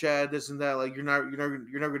are in her chat, this and that, like you're not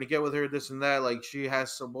gonna get with her, this and that, like she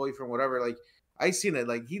has some boyfriend, whatever." Like I seen it.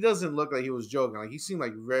 Like he doesn't look like he was joking. Like he seemed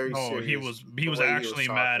like very serious. He was actually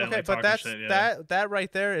mad. Okay, and, like, but shit, that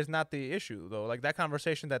right there is not the issue though. Like that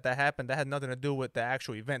conversation that happened, that had nothing to do with the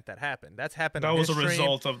actual event that happened. That's happened. That on was his a stream.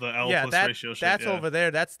 result of the L plus ratio shit. That's over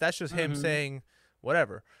there. That's just him saying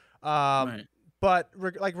whatever. Right. But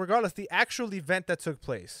regardless, the actual event that took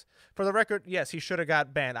place, for the record, yes, he should have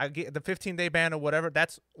got banned. I get the 15-day ban or whatever.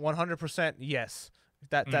 That's 100% yes.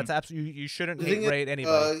 That's absolutely, you shouldn't hate rate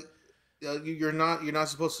anybody. You're not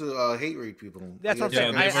supposed to hate rate people. That's what I'm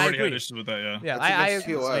saying. I agree with that. Yeah,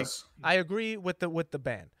 I agree with the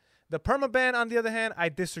ban. The perma ban, on the other hand, I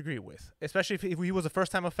disagree with, especially if he was a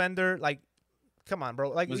first time offender. Like, come on, bro.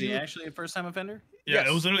 Like, was he actually a first time offender? Yeah,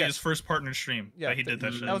 it was literally his first partner stream that he did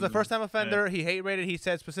that shit. That was a first time offender. He hate rated. He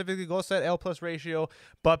said specifically go set L plus ratio,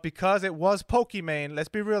 but because it was Pokimane, let's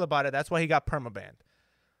be real about it. That's why he got perma banned.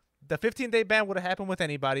 The 15-day ban would have happened with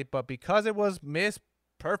anybody, but because it was Miss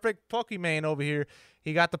Perfect Pokimane over here,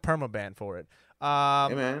 he got the perma ban for it.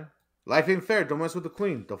 Hey man, life ain't fair. Don't mess with the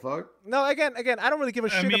queen. The fuck? No, again, I don't really give a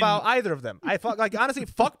shit about either of them. I honestly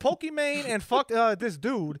fuck Pokimane and fuck this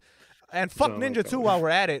dude, and fuck Ninja too while we're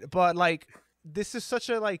at it. But like, this is such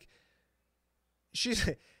a like,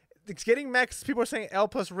 it's getting max. People are saying L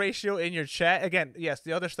plus ratio in your chat. Again, yes,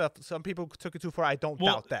 the other stuff, some people took it too far. I don't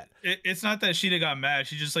doubt that. It's not that she got mad.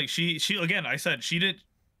 She just like she again. I said she did.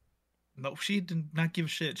 No, she did not give a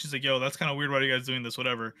shit. She's like, "Yo, that's kind of weird. Why are you guys doing this?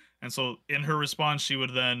 Whatever." And so in her response, she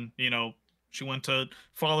would then, you know, she went to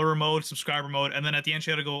follower mode, subscriber mode, and then at the end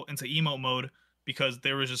she had to go into emote mode because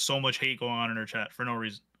there was just so much hate going on in her chat for no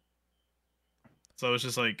reason. So it was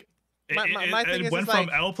just like it went from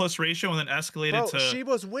L plus ratio and then escalated to she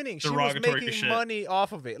was winning. She was making money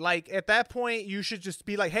off of it. Like at that point, you should just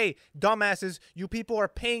be like, "Hey, dumbasses, you people are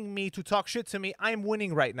paying me to talk shit to me. I'm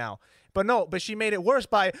winning right now." But no, but she made it worse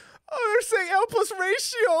by, they're saying L plus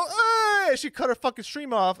ratio. She cut her fucking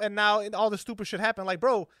stream off, and now all the stupid shit happened. Like,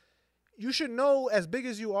 bro, you should know as big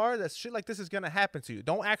as you are that shit like this is gonna happen to you.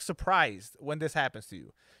 Don't act surprised when this happens to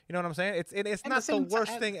you. You know what I'm saying? It's not the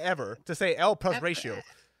worst thing ever to say L plus ratio.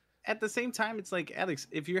 At the same time, it's like, Alex,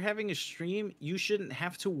 if you're having a stream, you shouldn't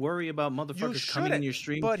have to worry about motherfuckers coming in your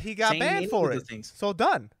stream. But he got banned for it. So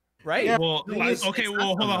done. right? Yeah. Well, okay.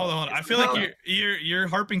 Well, hold on. I feel like you're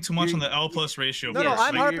harping too much on the L+ ratio. No, I'm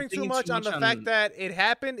like, harping too much on the fact that it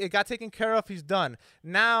happened. It got taken care of. He's done.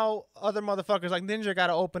 Now other motherfuckers like Ninja got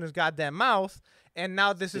to open his goddamn mouth, and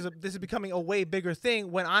now this is becoming a way bigger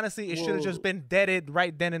thing. When honestly, it should have just been deaded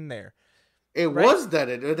right then and there. It was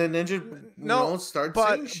deaded, and then Ninja start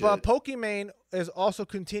saying shit. But POKIMANE is also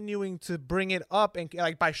continuing to bring it up, and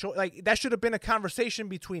like that should have been a conversation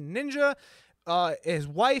between Ninja, his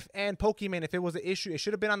wife, and POKIMANE. If it was an issue, it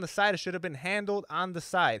should have been on the side. It should have been handled on the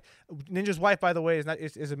side. Ninja's wife, by the way,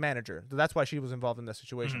 is a manager. So that's why she was involved in that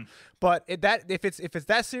situation. But if it's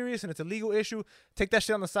that serious and it's a legal issue, take that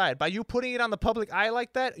shit on the side. By you putting it on the public eye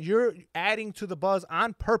like that, you're adding to the buzz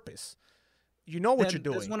on purpose. You know what you're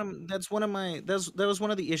doing. That was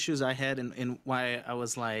one of the issues I had, and why I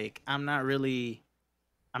was like, I'm not really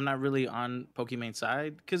on POKIMANE's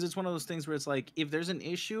side, because it's one of those things where it's like, if there's an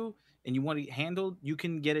issue and you want it handled, you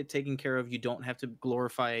can get it taken care of. You don't have to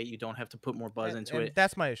glorify it. You don't have to put more buzz into it.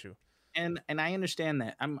 That's my issue. And I understand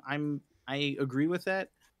that. I agree with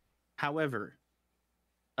that. However,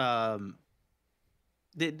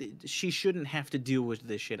 she shouldn't have to deal with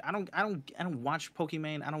this shit. I don't watch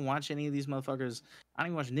POKIMANE. I don't watch any of these motherfuckers. I don't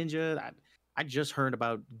even watch Ninja. I just heard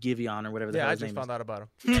about Giveon or whatever the hell his name is. I just found out about him.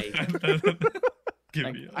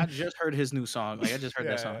 I just heard his new song. Like I just heard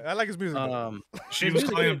that song. I like his music. She was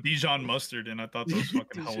calling him Dijon Mustard, and I thought that was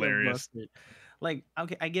fucking hilarious. Like,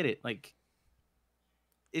 okay, I get it. Like,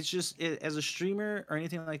 it's just as a streamer or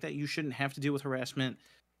anything like that, you shouldn't have to deal with harassment.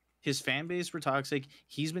 His fan base were toxic.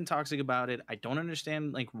 He's been toxic about it. I don't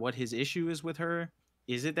understand like what his issue is with her.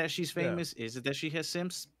 Is it that she's famous? Is it that she has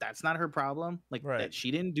simps? That's not her problem. Like that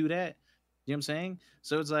she didn't do that. You know what I'm saying?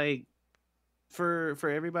 So it's like for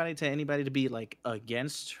anybody to be like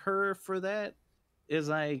against her for that is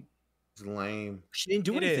like it's lame. She didn't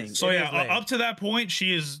do anything. So yeah, up to that point,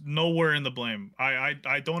 she is nowhere in the blame.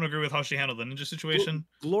 I don't agree with how she handled the Ninja situation.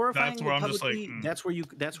 Glorifying that's where I'm just like, that's where you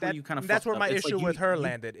kind of that's where my issue with her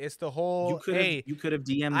landed. It's the whole you could have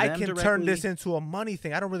DM'd I them can directly. turn this into a money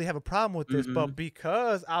thing. I don't really have a problem with this, but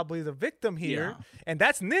because I'll be the victim here, and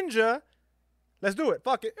that's Ninja. Let's do it.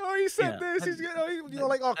 Fuck it. Oh, he said this. He's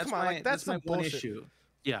like, oh, come on. Like, that's some bullshit. Issue.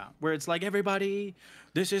 Yeah, where it's like, everybody,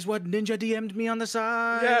 this is what Ninja DM'd me on the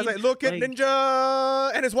side. Yeah, it's like, look at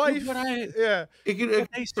Ninja and his wife.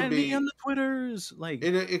 They send me on the Twitters. Like,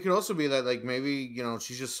 it could also be that, like, maybe,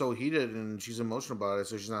 she's just so heated and she's emotional about it,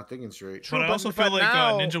 so she's not thinking straight. But I also feel like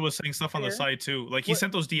Ninja was saying stuff on the side, too. Like, he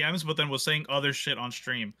sent those DMs, but then was saying other shit on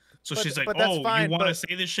stream. So she's like, "Oh, you want to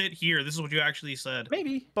say this shit? Here, this is what you actually said."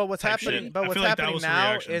 Maybe. But what's happening? But what's happening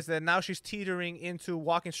now is that now she's teetering into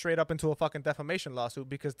walking straight up into a fucking defamation lawsuit,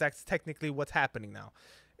 because that's technically what's happening now.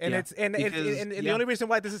 And the only reason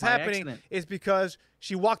why this is happening is because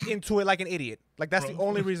she walked into it like an idiot. Like that's the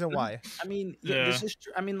only reason why. I mean, this is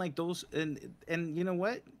true. I mean, like those and you know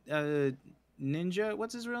what? Ninja,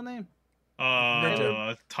 what's his real name?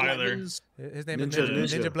 Tyler. Blevins. His name is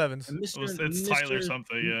Ninja Blevins. It's Tyler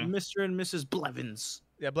something, yeah. Mr. and Mrs. Blevins.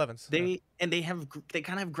 Yeah, Blevins. They kind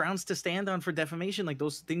of have grounds to stand on for defamation. Like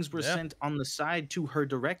those things were sent on the side to her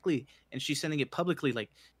directly, and she's sending it publicly. Like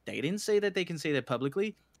they didn't say that they can say that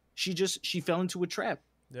publicly. She fell into a trap.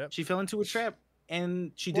 Yep. She fell into a trap.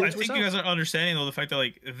 And she did. I think you guys are understanding though the fact that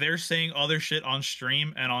like they're saying other shit on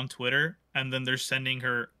stream and on Twitter, and then they're sending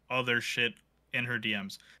her other shit in her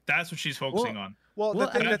DMs. That's what she's focusing on. Well, the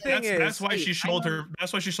thing is, that's why she showed her.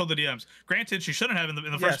 That's why she showed the DMs. Granted, she shouldn't have in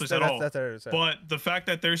the first place at all. But the fact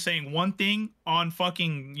that they're saying one thing on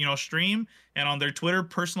fucking stream and on their Twitter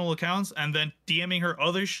personal accounts, and then DMing her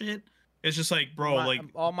other shit, it's just like, bro,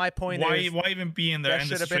 all my point is, why even be in there? There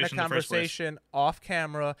should have been a conversation off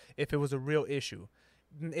camera if it was a real issue.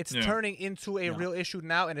 It's turning into a real issue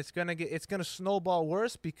now, and it's gonna snowball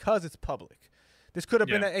worse because it's public. This could have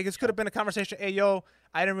been a conversation. Hey, yo,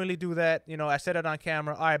 I didn't really do that. I said it on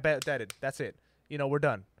camera. All right, bet that it. That's it. We're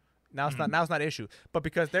done. Now it's not. Now it's not an issue. But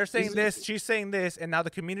because they're saying this, she's saying this, and now the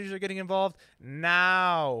communities are getting involved.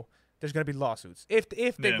 Now there's gonna be lawsuits if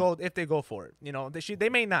they go for it. They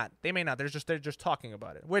may not. They're just talking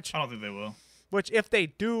about it. Which I don't think they will. Which if they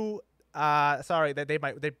do, that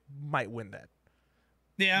they might win that.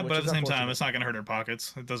 Yeah, but at the same time, it's not going to hurt her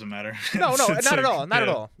pockets. It doesn't matter. No, not at all. Not at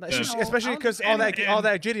all. Especially because all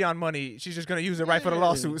that Gideon money, she's just going to use it right for the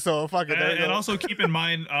lawsuit. So fuck it. And also keep in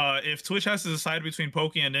mind, if Twitch has to decide between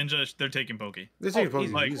Poki and Ninja, they're taking Poki.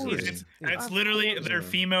 It's literally their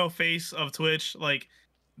female face of Twitch. Like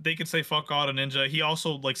they could say fuck all to Ninja. He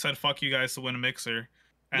also said fuck you guys to win a mixer.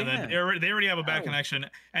 And then they already have a bad connection.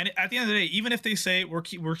 And at the end of the day, even if they say we're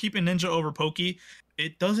keeping Ninja over Poki,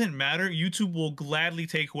 it doesn't matter. YouTube will gladly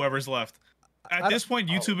take whoever's left. At this point,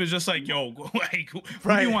 YouTube is just like, yo, like, who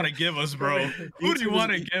do you want to give us, bro? Who do you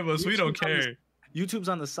want to give us? We don't care. YouTube's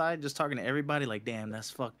on the side just talking to everybody like, damn, that's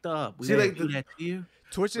fucked up. We See, like, do that to you.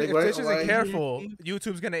 Twitch, Like, if why- Twitch isn't why- careful,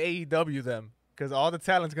 YouTube's gonna AEW them because all the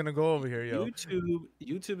talent's gonna go over here, yo.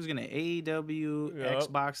 YouTube is gonna AEW, Yup.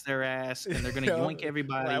 Xbox their ass, and they're gonna Yup. yoink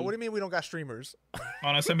everybody. Like, what do you mean we don't got streamers?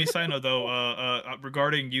 On a semi-side note, though,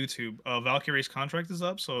 regarding YouTube, Valkyrie's contract is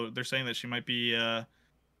up, so they're saying that she might be,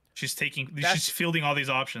 she's fielding all these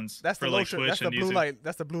options That's for the like lotion. Twitch That's the and blue YouTube. light.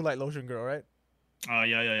 That's the blue light lotion girl, right? Yeah.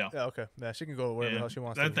 Yeah, okay. Yeah, she can go wherever the hell she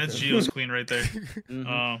wants. That's Geo's queen right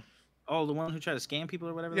there. Oh, the one who tried to scam people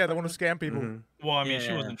or whatever. Yeah, the one who scam people. Well, I mean,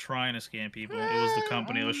 she wasn't trying to scam people. It was the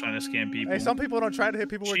company that was trying to scam people. Hey, some people don't try to hit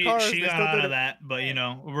people with cars. She they got still out did of it. that, but you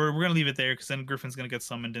know, we're gonna leave it there because then Griffin's gonna get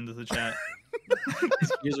summoned into the chat.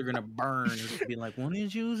 His ears are gonna burn. He's gonna be like, "What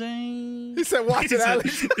did you say?" He said, "Watch it,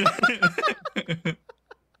 Alex."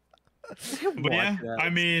 But yeah, I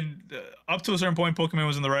mean, up to a certain point, Pokemon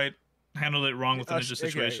was in the right. Handled it wrong with the ninja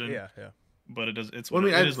situation. Yeah. But it does. It's Well,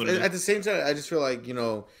 what I mean, it is. What it is. at the same time, I just feel like, you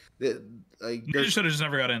know, that, like, Ninja should have just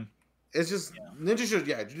never got in. it's just Ninja should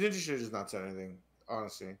just not said anything.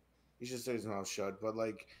 Honestly, he should stay his mouth shut. But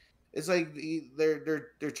like, it's like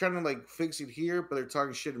they're trying to like fix it here, but they're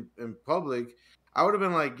talking shit in public. I would have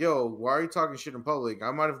been like, yo, why are you talking shit in public?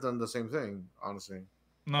 I might have done the same thing, honestly.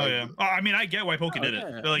 No, Like, yeah. I mean, I get why Poke did it.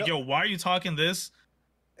 They're like, yo, why are you talking this?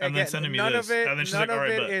 And then sending me this. And then she's like, all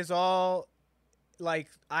right, but is all like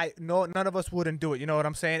none of us wouldn't do it. You know what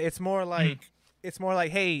I'm saying? It's more like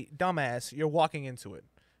hey, dumbass, you're walking into it.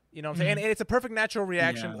 You know what I'm saying? And it's a perfect natural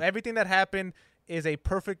reaction. Yeah. Everything that happened is a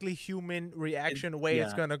perfectly human reaction way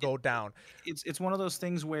it's gonna go down. It's one of those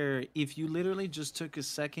things where if you literally just took a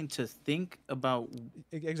second to think about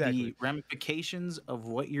Exactly the ramifications of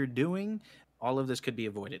what you're doing, all of this could be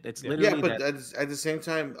avoided. It's literally but at the same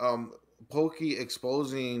time, Pokey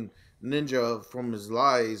exposing Ninja from his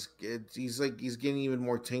lies, he's getting even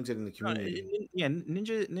more tainted in the community.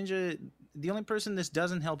 Ninja. The only person this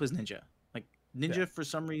doesn't help is Ninja. Like Ninja, for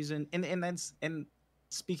some reason, and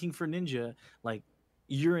speaking for Ninja, like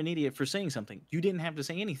you're an idiot for saying something. You didn't have to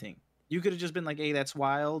say anything. You could have just been like, "Hey, that's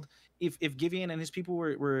wild." If Gideon and his people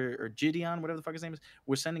or Gideon, whatever the fuck his name is,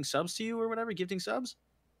 were sending subs to you or whatever, gifting subs,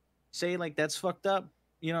 say like that's fucked up.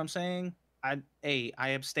 You know what I'm saying? I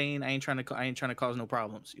abstain. I ain't trying to cause no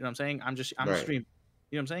problems. You know what I'm saying? I'm Right. streaming.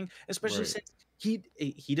 You know what I'm saying? Especially Right. since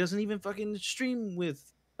he doesn't even fucking stream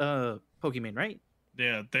with Pokimane, right?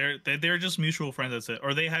 yeah, they're just mutual friends. That's it.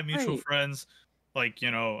 Or they have mutual Right. friends, like, you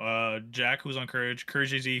know, Jack, who's on Courage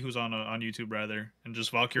AZ, who's on YouTube rather, and just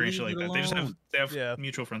Valkyrie and shit like Leave that. it They have Yeah.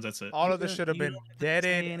 mutual friends. That's it. all of this should have You been don't have to say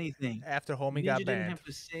deaded anything. after Homie Ninja got didn't banned. have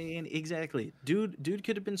to say exactly. Dude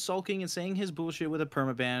could have been sulking and saying his bullshit with a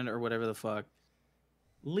permaban or whatever the fuck.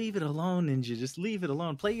 Leave it alone, Ninja. Just leave it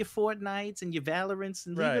alone. Play your Fortnites and your Valorants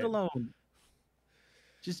and leave Right. it alone.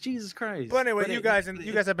 Just Jesus Christ. But anyway, you guys have been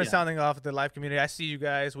yeah. sounding off the live community. I see you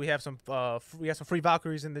guys. We have some free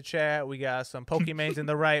Valkyries in the chat. We got some Pokemones in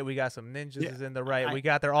the right. We got some ninjas in the right.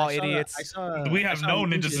 They're all idiots. We have no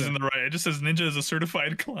ninjas in the right. It just says ninja is a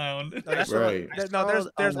certified clown. No, that's Right. there's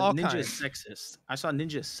all Ninja kinds. sexist. I saw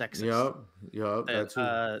Ninja sexist. Yup.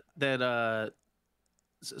 That's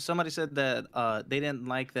Somebody said that they didn't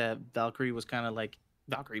like that Valkyrie was kind of like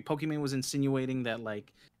Pokimane was insinuating that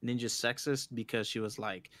like Ninja's sexist because she was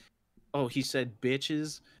like, oh, he said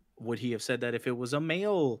bitches. Would he have said that if it was a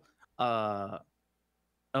male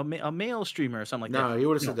male streamer or something like that? No, he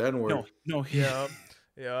would have said the N-word. No.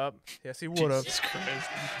 Yep. Yes, he would have. Jesus Christ.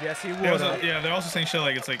 Yes, he would Also, have. yeah, they're also saying shit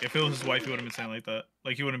like it's like if it was his wife, he wouldn't be saying like that.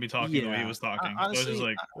 Like he wouldn't be talking the way he was talking. So it's just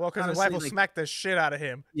like, Well, because his wife will honestly, like- smack the shit out of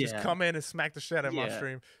him. Just Yeah. come in and smack the shit out of him on Yeah.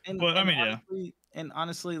 stream. Well, I mean, yeah. honestly, and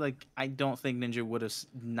honestly, like I don't think Ninja would have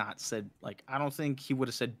not said like I don't think he would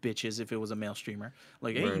have said bitches if it was a male streamer.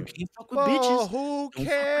 Like, hey, you Right. can't fuck with Well, bitches. who Don't fuck with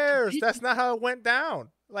cares? bitches. That's not how it went down.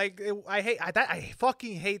 Like, I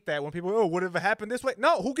fucking hate that when people, would it have happened this way?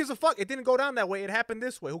 No, who gives a fuck? It didn't go down that way. It happened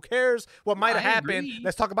this way. Who cares what might have I happened? agree.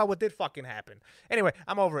 Let's talk about what did fucking happen. Anyway,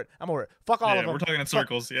 I'm over it. Fuck all yeah, of them. we're talking in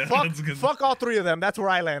circles. Yeah, Fuck, that's good. fuck all three of them. That's where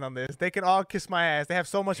I land on this. They can all kiss my ass. They have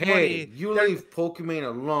so much Hey, money. you They're- leave Pokimane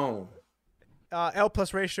alone. L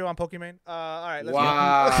plus ratio on Pokimane. All right, let's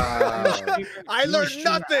Wow. I learned streamer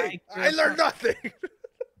nothing. I I learned nothing.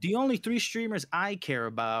 The only 3 streamers I care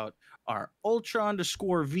about are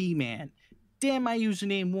Ultra_V Man, Damn My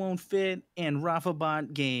Username Won't Fit, and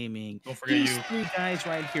RafaBot Gaming. Don't forget These you. 3 guys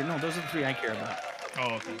right here. No, those are the 3 I care about.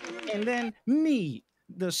 Oh, okay. And then me,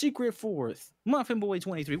 the secret 4th, Muffin Boy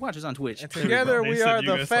 23. Watch us on Twitch. And together They we said are you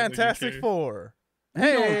the guys sound like you Fantastic care. Four. We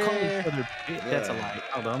don't call Hey. each other. That's a lie.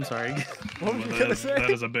 Hold on, I'm sorry. What were you gonna say? That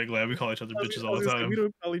is a big lie. We call each other bitches all the time. We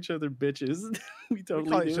don't call each other bitches. We totally We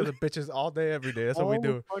call do. each other bitches all day, every day. That's what we all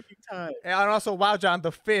do. the fucking time. And also, wow, John,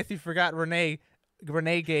 the 5th, you forgot Renee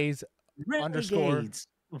Gaze underscore. Renegades.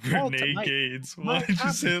 Renegades. Why did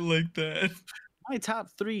you say it like that? My top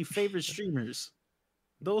 3 favorite streamers.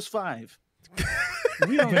 Those 5.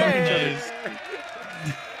 We don't know Hey. each other.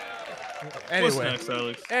 What's Anyway, next,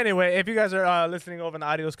 Alex? anyway, if you guys are listening over in the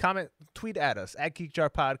audios, comment, tweet at us at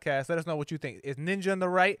GeekJar Podcast. Let us know what you think. Is Ninja in the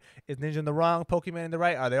right? Is Ninja in the wrong? Pokimane in the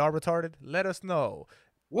right? Are they all retarded? Let us know.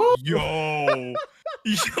 Yo,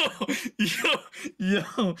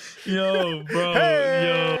 yo, bro,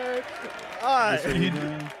 Hey! All right. He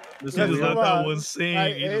Let's just move let on. that one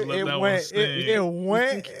sing. He just let that one sing. It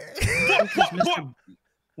went.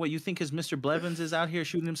 What, you think because Mr. Blevins is out here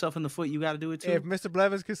shooting himself in the foot, you got to do it too? If Mr.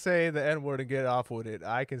 Blevins could say the N word and get off with it,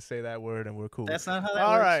 I can say that word and we're cool. That's not how that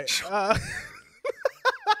All works. right.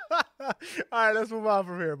 All right, let's move on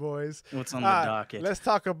from here, boys. What's on the docket? Let's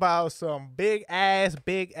talk about some big ass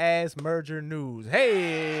merger news.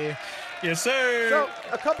 Hey. Yes, sir. So,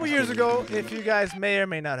 a couple years ago, if you guys may or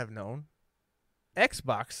may not have known,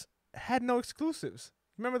 Xbox had no exclusives.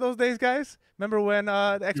 Remember those days, guys? Remember when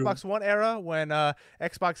the Xbox One era, when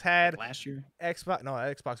Xbox had Last year?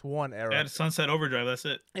 Xbox One era. I had Sunset Overdrive. That's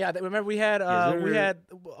it. Yeah, remember we had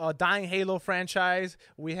a dying Halo franchise,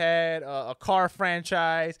 we had a car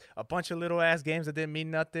franchise, a bunch of little ass games that didn't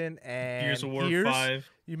mean nothing, and Gears of War 5.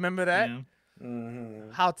 You remember that? Yeah.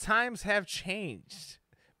 Mm-hmm. How times have changed,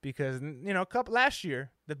 because last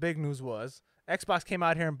year the big news was Xbox came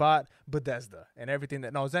out here and bought Bethesda and everything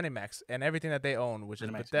ZeniMax and everything that they own, which is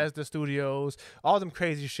Bethesda Studios, all them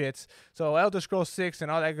crazy shits. So Elder Scrolls 6 and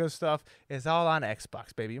all that good stuff is all on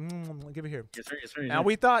Xbox, baby. Give it here. Yes, sir, yes, sir, yes, Now sir.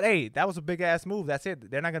 we thought, hey, that was a big ass move. That's it.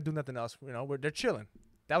 They're not gonna do nothing else. They're chilling.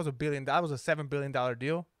 That was a $7 billion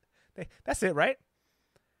deal. That's it, right?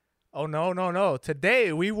 Oh no.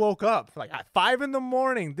 Today we woke up like at 5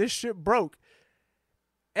 a.m. This shit broke.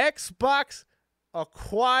 Xbox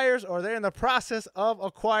acquires, or they're in the process of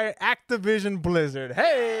acquiring Activision Blizzard.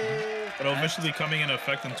 Hey! But officially coming in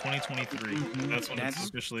effect in 2023. That's when it's That's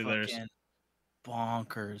officially theirs. fucking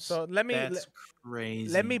bonkers. So That's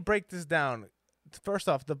crazy. let me break this down. First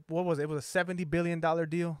off, what was it? It was a $70 billion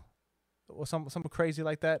deal, or something crazy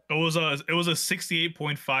like that. It was a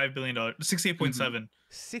 $68.5 billion, $68.7.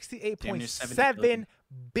 $68.7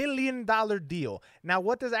 billion deal. Now,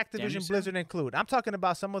 what does Activision Blizzard include? I'm talking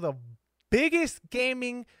about some of the biggest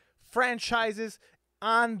gaming franchises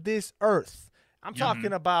on this earth. I'm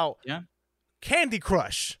talking about Candy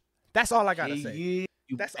Crush. That's all I gotta say.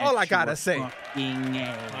 That's all I gotta say. I mean,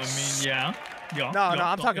 yeah. No,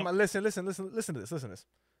 I'm talking about. Listen to this.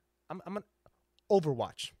 I'm an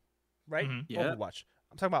Overwatch, right? Yeah. Overwatch.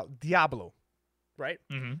 I'm talking about Diablo, right?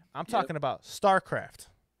 Mm-hmm. I'm talking about StarCraft,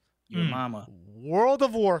 Your mama. World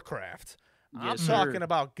of Warcraft. I'm Yes, talking sir.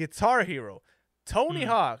 about Guitar Hero, Tony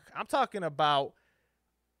Hawk. I'm talking about.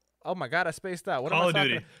 Oh my God, I spaced out. What Call am I of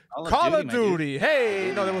talking Duty. about? Call of Duty.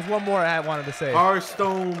 Hey, no, there was one more I wanted to say.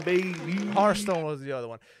 Hearthstone, baby. Hearthstone was the other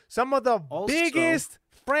one. Some of the biggest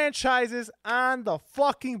franchises on the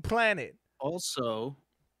fucking planet. Also,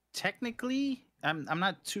 technically, I'm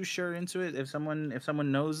not too sure into it. If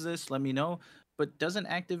someone knows this, let me know. But doesn't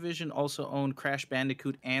Activision also own Crash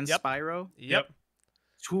Bandicoot and Spyro? Yep.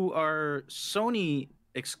 Who are Sony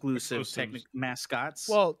exclusive mascots?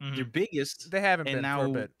 Well, their biggest. They haven't and been now for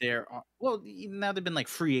a bit. Now they've been like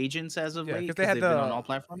free agents as of late. Because they've been on all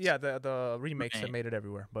platforms. Yeah, the remakes that made it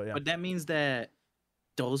everywhere. But But that means that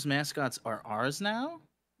those mascots are ours now.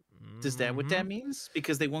 Is that what that means?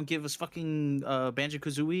 Because they won't give us fucking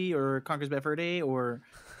Banjo-Kazooie or Conker's Bad Fur Day or...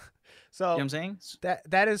 So, you know what I'm saying?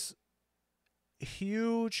 That is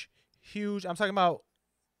huge. I'm talking about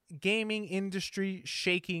gaming industry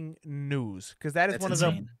shaking news, because that is one of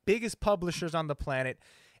the biggest publishers on the planet,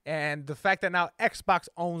 and the fact that now Xbox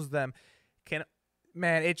owns them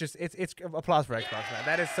it's applause for Xbox, man.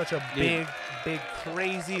 That is such a big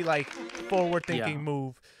crazy forward thinking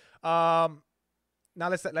move. Now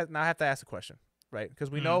I have to ask a question, right?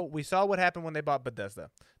 Because we saw what happened when they bought Bethesda.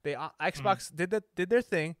 Xbox did their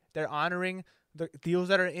thing. They're honoring the deals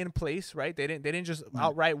that are in place, right? They didn't just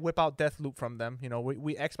outright whip out Deathloop from them.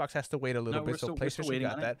 We Xbox has to wait a little bit, so PlayStation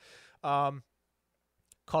got that.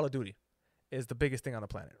 Call of Duty is the biggest thing on the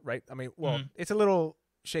planet, right? I mean, it's a little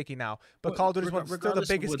shaky now, but Call of Duty is still the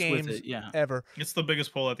biggest games ever. It's the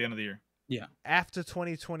biggest poll at the end of the year. Yeah. After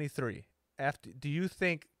 2023, do you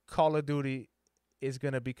think Call of Duty is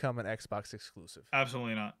going to become an Xbox exclusive?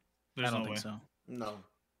 Absolutely not. There's I don't no think way. so. No.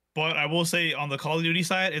 But I will say on the Call of Duty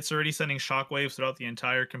side, it's already sending shockwaves throughout the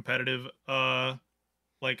entire competitive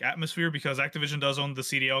like atmosphere, because Activision does own the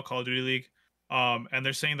CDL, Call of Duty League. And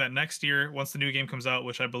they're saying that next year, once the new game comes out,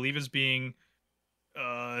 which I believe is being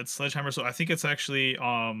it's Sledgehammer, so I think it's actually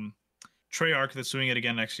Treyarch that's doing it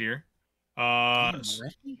again next year.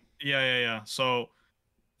 Yeah. So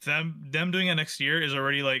them doing it next year is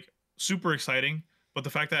already like super exciting. But the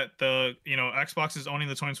fact that the Xbox is owning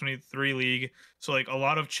the 2023 league, so like a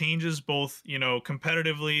lot of changes, both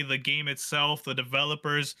competitively, the game itself, the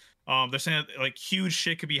developers, they're saying that, like, huge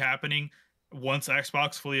shit could be happening once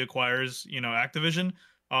Xbox fully acquires Activision.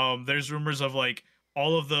 There's rumors of like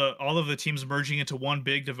all of the teams merging into one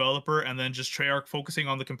big developer, and then just Treyarch focusing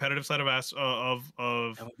on the competitive side of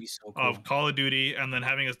That would be so cool. of Call of Duty, and then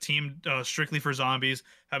having a team strictly for zombies,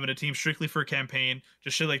 having a team strictly for campaign,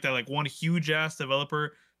 just shit like that. Like one huge ass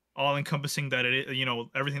developer, all encompassing that it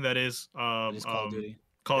everything that is Call of Duty.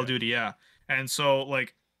 Call of Duty, yeah. And so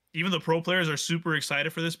like even the pro players are super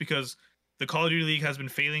excited for this, because the Call of Duty League has been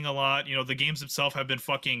failing a lot. The games itself have been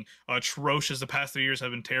fucking atrocious. The past 3 years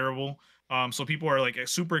have been terrible. So people are like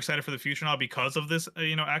super excited for the future now because of this,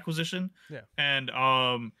 acquisition. Yeah. And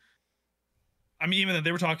I mean, even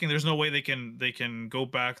they were talking, there's no way they can go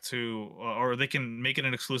back to or they can make it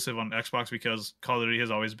an exclusive on Xbox, because Call of Duty has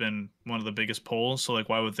always been one of the biggest polls. So like,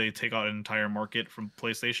 why would they take out an entire market from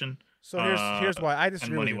PlayStation? So here's why I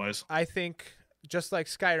disagree. Money wise, I think just like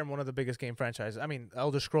Skyrim, one of the biggest game franchises. I mean,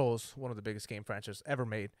 Elder Scrolls, one of the biggest game franchises ever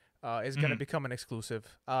made, is going to become an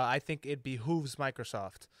exclusive. I think it behooves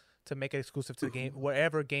Microsoft to make it exclusive to the game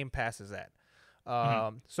wherever Game Pass is at.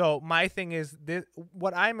 So my thing is,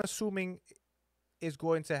 what I'm assuming is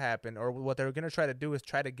going to happen, or what they're going to try to do, is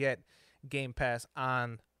try to get Game Pass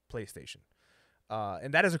on PlayStation.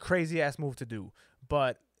 And that is a crazy ass move to do.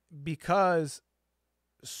 But because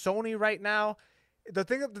Sony right now, the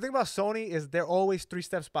thing about Sony is they're always 3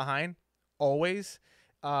 steps behind, always.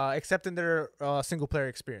 Except in their single player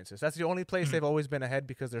experiences. That's the only place they've always been ahead,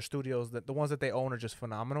 because their studios, the ones that they own, are just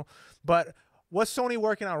phenomenal. But what's Sony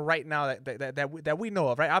working on right now that we know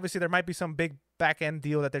of, right? Obviously, there might be some big back end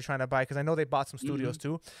deal that they're trying to buy, because I know they bought some studios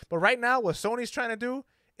too. But right now, what Sony's trying to do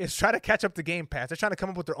is try to catch up to Game Pass. They're trying to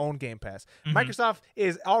come up with their own Game Pass. Microsoft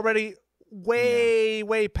is already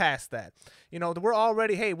way past that. We're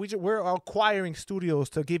already, we're acquiring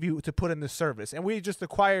studios to put in this service, and we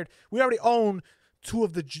already own 2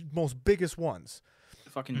 of the most biggest ones.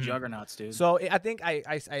 Fucking juggernauts, dude. So I think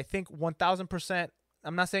 1000%.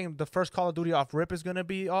 I'm not saying the first Call of Duty off rip is going to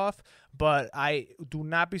be off, but I do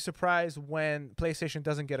not be surprised when PlayStation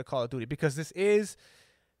doesn't get a Call of Duty, because this is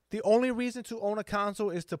the only reason to own a console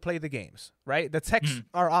is to play the games, right? The techs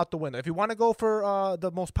are out the window. If you want to go for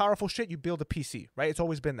the most powerful shit, you build a PC, right? It's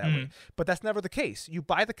always been that way. But that's never the case. You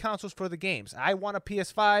buy the consoles for the games. I want a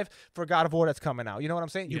PS5 for God of War that's coming out. You know what I'm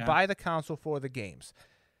saying? You buy the console for the games.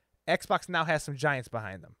 Xbox now has some giants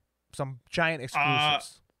behind them, some giant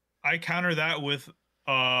exclusives. I counter that with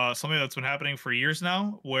something that's been happening for years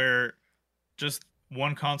now, where just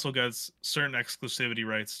one console gets certain exclusivity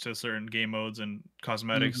rights to certain game modes and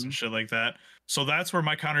cosmetics and shit like that. So that's where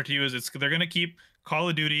my counter to you is, they're going to keep Call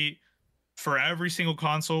of Duty for every single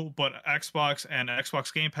console, but Xbox and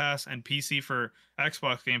Xbox Game Pass and PC for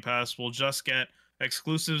Xbox Game Pass will just get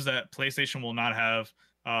exclusives that PlayStation will not have.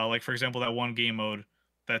 Like, for example, that one game mode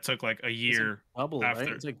that took like a year bubble, after.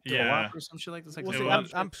 Right? It's like co-op or some shit like this. Like, well,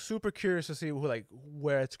 see, I'm super curious to see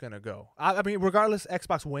where it's going to go. I mean, regardless,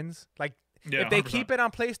 Xbox wins. Like, if they 100%. Keep it on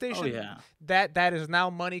PlayStation, that is now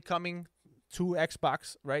money coming to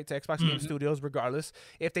Xbox, right? To Xbox Game Studios, regardless.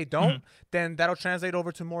 If they don't, then that'll translate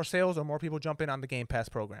over to more sales or more people jump in on the Game Pass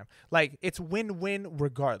program. Like, it's win-win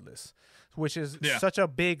regardless, which is such a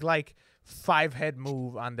big, like, 5-head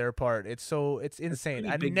move on their part. It's insane.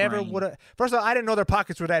 I never would have. First of all, I didn't know their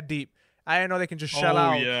pockets were that deep. I didn't know they can just shell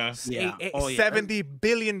out $70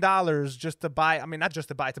 billion just to buy. I mean, not just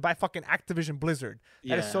to buy fucking Activision Blizzard.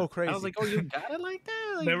 That is so crazy. I was like, oh, you got it like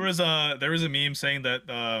that? Like, there was a meme saying that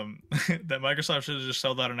that Microsoft should have just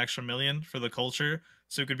sold out an extra $1 million for the culture,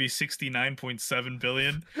 so it could be 69.7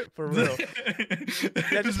 billion. For real.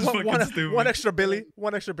 just one extra billy,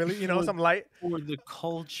 something light for the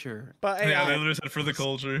culture. But they literally said for the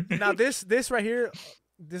culture. Now this right here.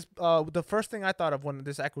 The first thing I thought of when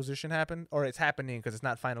this acquisition happened, or it's happening because it's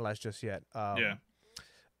not finalized just yet,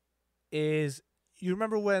 is you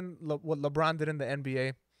remember when what LeBron did in the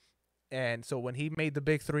NBA? And so when he made the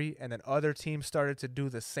big 3 and then other teams started to do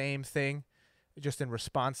the same thing just in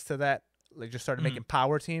response to that, like just started making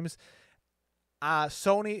power teams. They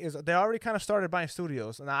already kind of started buying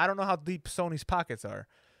studios. Now, I don't know how deep Sony's pockets are,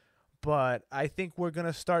 but I think we're going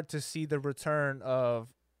to start to see the return of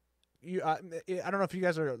you, I don't know if you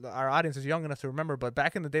guys our audience is young enough to remember, but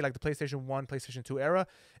back in the day, like the PlayStation 1, PlayStation 2 era,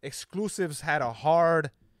 exclusives had a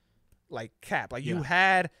hard like cap. Like you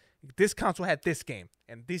had this console had this game,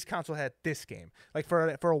 and this console had this game. Like for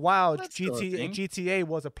a while, GTA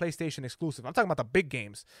was a PlayStation exclusive. I'm talking about the big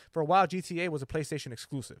games. For a while, GTA was a PlayStation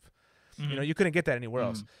exclusive. You know, you couldn't get that anywhere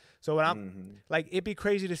else. So when I'm like, it'd be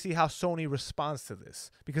crazy to see how Sony responds to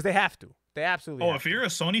this, because they have to. They absolutely. Oh, if you're a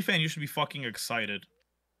Sony fan, you should be fucking excited.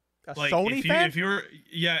 A Sony fan? If you're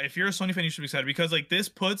a Sony fan, you should be excited, because like this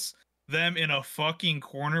puts them in a fucking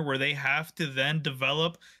corner where they have to then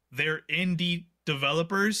develop their indie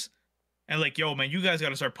developers. And like, yo, man, you guys got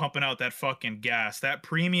to start pumping out that fucking gas, that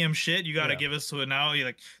premium shit. You got to give us to it now.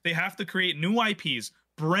 Like, they have to create new IPs,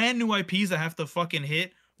 brand new IPs that have to fucking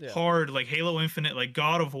hit hard, like Halo Infinite, like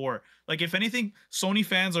God of War. Like, if anything, Sony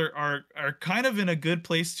fans are kind of in a good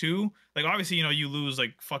place too. Like, obviously, you know, you lose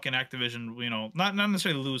like fucking Activision, you know, not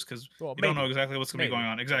necessarily lose, because you don't know exactly what's gonna be going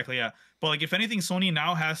on. Exactly, yeah. But like, if anything, Sony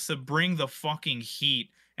now has to bring the fucking heat,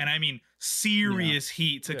 and I mean serious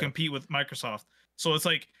heat, to compete with Microsoft. So it's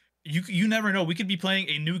like, you never know. We could be playing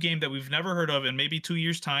a new game that we've never heard of in maybe 2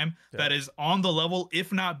 years' time that is on the level,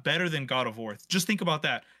 if not better than God of War. Just think about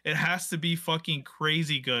that. It has to be fucking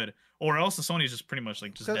crazy good, or else the Sony's just pretty much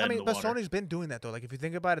like just dead in the water. Sony's been doing that though. Like, if you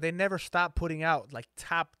think about it, they never stop putting out like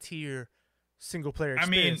top tier single player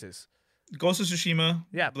experiences. Ghost of Tsushima,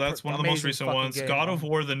 that's one of the most recent ones. Game. God of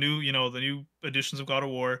War, the new editions of God of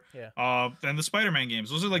War, and the Spider-Man games.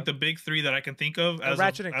 Those are like the big three that I can think of as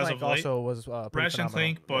Ratchet and Clank of late. Also was Ratchet and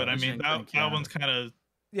Clank, but I mean that one's kind of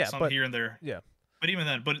some here and there. Yeah, but even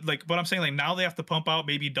then, but I'm saying, like, now they have to pump out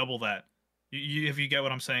maybe double that. If you get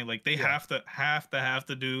what I'm saying, like they have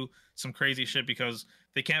to do some crazy shit, because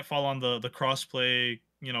they can't fall on the crossplay,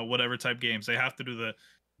 whatever type games. They have to do the.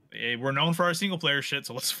 Hey, we're known for our single player shit,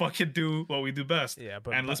 so let's fucking do what we do best. Yeah,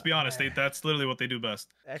 but let's be honest, that's literally what they do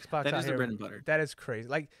best. Xbox, that is the bread and butter. That is crazy.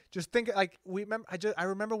 Like, just think, like, I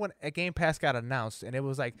remember when a Game Pass got announced, and it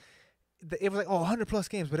was like, 100 plus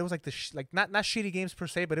games, but it was like not shitty games per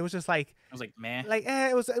se, but it was just like, it was like, man, like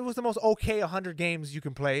it was the most okay 100 games you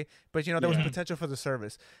can play, but there was potential for the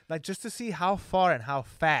service. Like, just to see how far and how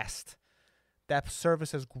fast that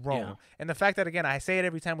service has grown. And the fact that, again, I say it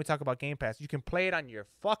every time we talk about Game Pass, you can play it on your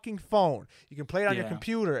fucking phone, you can play it on your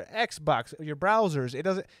computer, Xbox, your browsers. It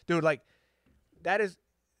doesn't, dude, like, that is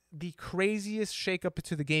the craziest shakeup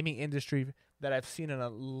to the gaming industry that I've seen in a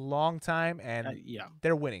long time, and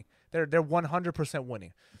they're winning. They're 100%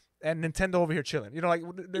 winning. And Nintendo over here chilling. Like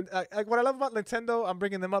what I love about Nintendo, I'm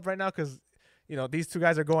bringing them up right now because these two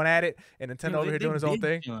guys are going at it, and Nintendo over here doing his own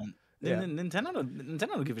thing. Nintendo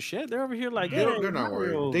don't give a shit. They're over here like, they're not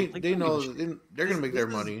worried. They know they're gonna make their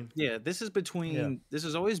money. Yeah, this is between. This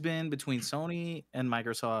has always been between Sony and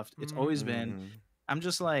Microsoft. It's always been. I'm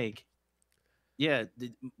just like, the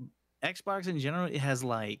Xbox in general, it has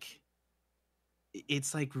like,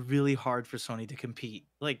 it's like really hard for Sony to compete.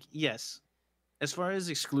 Like, yes, as far as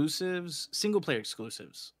exclusives, single player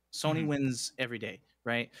exclusives, Sony wins every day,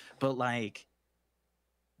 right? But like,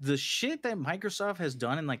 the shit that Microsoft has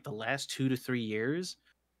done in like the last 2 to 3 years,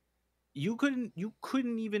 you couldn't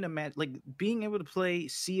even imagine, like, being able to play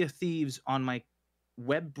Sea of Thieves on my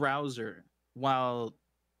web browser while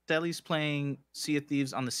Sally's playing Sea of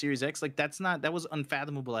Thieves on the Series X. Like, that was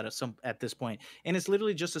unfathomable at this point. And it's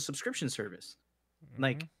literally just a subscription service.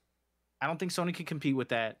 Like, I don't think Sony can compete with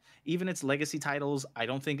that. Even its legacy titles, I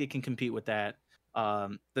don't think it can compete with that.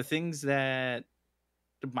 The things that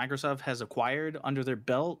Microsoft has acquired under their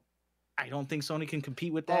belt, I don't think Sony can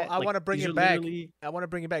compete with that. I want to bring it back. I want to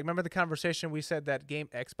bring it back. Remember the conversation we said that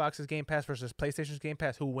Xbox's Game Pass versus PlayStation's Game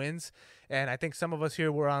Pass, who wins? And I think some of us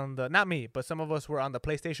here were on the, not me, but some of us were on the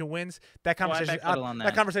PlayStation wins. That conversation,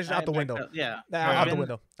 that conversation out the window. Out the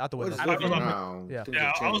window. Out the window.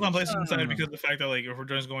 I was on PlayStation side because of the fact that, like, if we're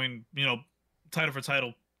just going, title for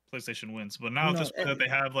title, PlayStation wins. But now just that they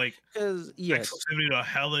have like exclusivity to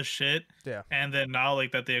hellish shit, and then now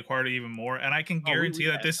like that they acquired it even more, and I can guarantee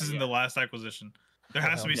that this isn't the last acquisition. There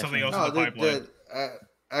has to be something else in the pipeline.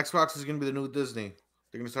 Xbox is gonna be the new Disney.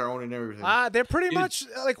 They're gonna start owning everything. They're pretty much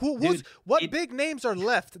like what big names are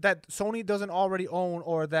left that Sony doesn't already own,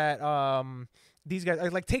 or that these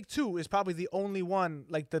guys like Take-Two is probably the only one,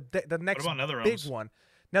 like the next big one.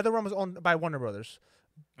 NetherRealm is owned by Warner Brothers.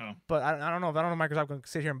 Oh. But I don't know if Microsoft can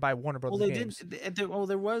sit here and buy Warner Brothers games. There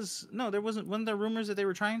wasn't. Wasn't there rumors that they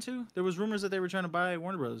were trying to? There was rumors that they were trying to buy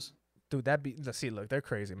Warner Brothers. Dude, look, they're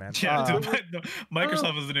crazy, man. Yeah, dude,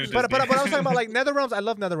 Microsoft is the new Disney. But I was talking about like NetherRealms. I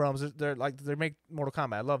love NetherRealms. They make Mortal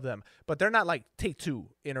Kombat. I love them, but they're not like Take-Two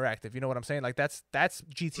Interactive. You know what I'm saying? Like that's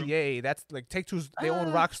GTA. That's like Take-Two's. They own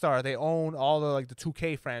Rockstar. They own all the like the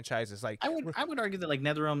 2K franchises. Like I would argue that like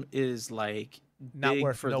NetherRealm is like not big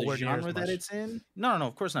worth for the genre that it's in. No,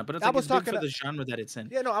 of course not. But it's, like, it's big for the genre that it's in.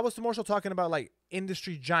 Yeah, no, I was more so talking about like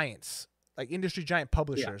industry giants. Like industry giant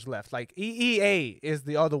publishers left. Like EA is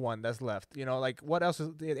the other one that's left. You know, like what else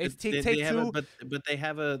is Take-Two? But they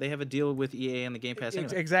have a deal with EA and the Game Pass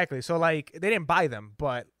anyway. Exactly. So like they didn't buy them,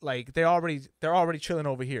 but like they're already chilling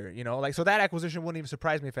over here. You know, like so that acquisition wouldn't even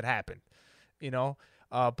surprise me if it happened. You know,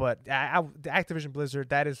 but the Activision Blizzard,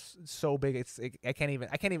 that is so big. I can't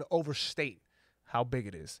even overstate how big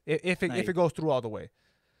it is if it goes through all the way.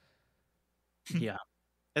 Yeah,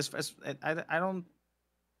 I don't.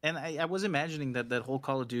 And I was imagining that whole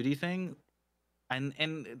Call of Duty thing, and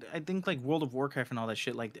I think like World of Warcraft and all that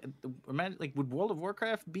shit. Like, imagine like would World of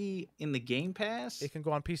Warcraft be in the Game Pass? It can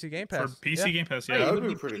go on PC Game Pass. For PC Game Pass, yeah, that would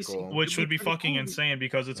be pretty cool. Which would be fucking insane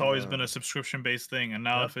because it's always been a subscription based thing, and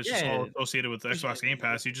now if it's just all associated with the Xbox Game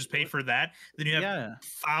Pass, you just pay for that. Then you have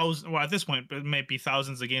thousands. Well, at this point, it might be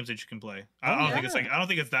thousands of games that you can play. I don't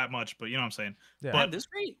think it's that much, but you know what I'm saying. Yeah. But at this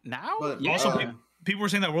rate now, also. People were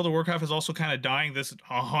saying that World of Warcraft is also kind of dying. This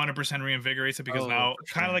 100% reinvigorates it because now,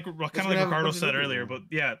 kind of like Ricardo said earlier. But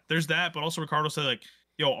yeah, there's that. But also Ricardo said like,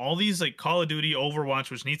 yo, all these like Call of Duty,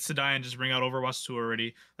 Overwatch, which needs to die and just bring out Overwatch 2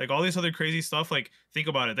 already. Like all these other crazy stuff. Like think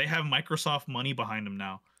about it. They have Microsoft money behind them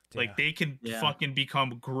now. Like they can fucking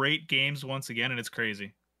become great games once again, and it's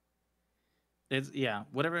crazy. It's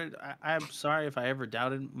whatever. I'm sorry if I ever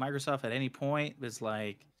doubted Microsoft at any point. It's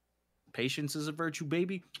like patience is a virtue,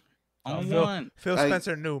 baby. Phil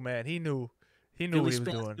Spencer knew, man. He knew what he was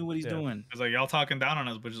doing. Knew what he's doing. It's like y'all talking down on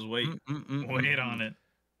us, but just wait on it.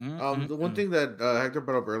 The one thing that Hector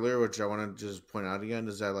brought up earlier, which I want to just point out again,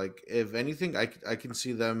 is that like if anything, I can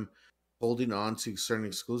see them holding on to certain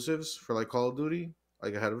exclusives for like Call of Duty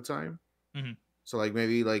like ahead of time. Mm-hmm. So like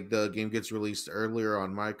maybe like the game gets released earlier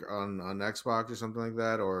on on Xbox or something like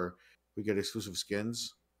that, or we get exclusive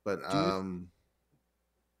skins. But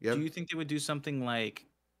do you think they would do something like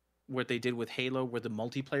what they did with Halo, where the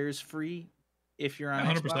multiplayer is free if you're on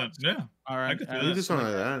 100%. Xbox? Yeah. All right. I could do something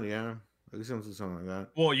like that. Yeah. I could do something like that.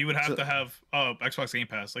 Well, you would have to have Xbox Game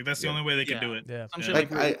Pass. Like that's the only way they can do it. Yeah. I'm sure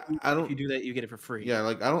like I don't. If you do that, you get it for free. Yeah.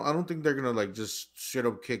 Like I don't think they're gonna like just straight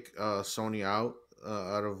up kick Sony out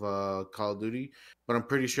of Call of Duty, but I'm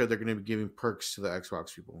pretty sure they're gonna be giving perks to the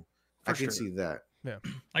Xbox people. I can see that. Yeah,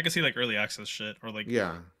 I can see like early access shit or like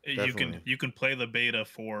definitely. you can play the beta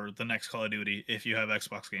for the next Call of Duty if you have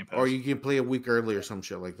Xbox Game Pass, or you can play a week early or some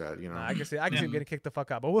shit like that. You know, I can see them getting kicked the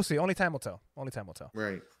fuck out, but we'll see. Only time will tell.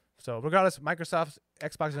 Right. So regardless, Microsoft,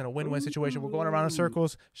 Xbox is in a win-win situation. We're going around in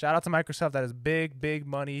circles. Shout out to Microsoft. That is big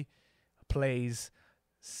money plays.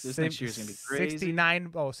 This next year's gonna be crazy.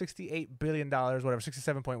 $68 billion, whatever,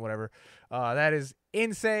 67 point whatever. That is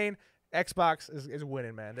insane. Xbox is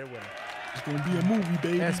winning, man. They're winning. It's gonna be a movie,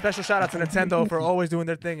 baby. And special shout out to Nintendo for always doing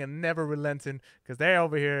their thing and never relenting, because they're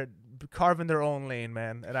over here carving their own lane,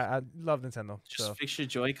 man. And I love Nintendo. Just fix your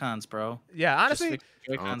Joy-Cons, bro. Yeah, honestly,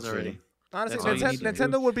 Joy-Cons already. Honestly,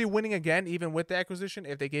 Nintendo would be winning again, even with the acquisition,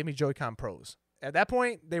 if they gave me Joy-Con Pros. At that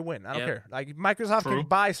point, they win. I don't care. Like Microsoft can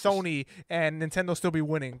buy Sony, and Nintendo still be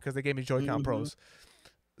winning because they gave me Joy-Con Pros.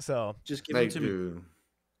 So just give them to me.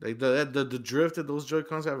 Like the drift that those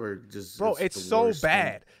Joy-Cons have are just it's so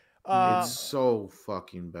bad. It's so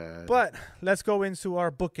fucking bad. But let's go into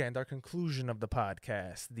our bookend, our conclusion of the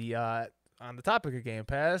podcast. On the topic of Game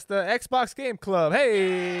Pass, the Xbox Game Club.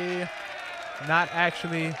 Hey, not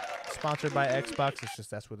actually sponsored by Xbox. It's just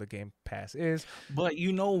that's where the Game Pass is. But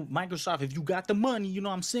you know, Microsoft, if you got the money, you know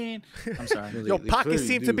what I'm saying? I'm sorry. Your pockets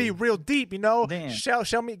seem to be real deep, you know. Damn.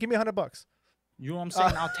 Show me, give me $100. You know what I'm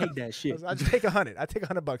saying? I'll take that shit. I'll just take 100. I take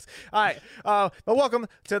 $100. All right. But welcome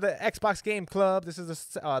to the Xbox Game Club. This is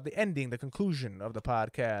the ending, the conclusion of the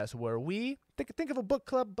podcast, where we think of a book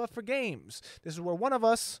club, but for games. This is where one of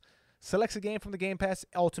us selects a game from the Game Pass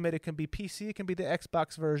Ultimate. It can be PC, it can be the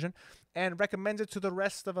Xbox version, and recommends it to the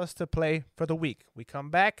rest of us to play for the week. We come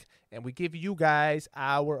back and we give you guys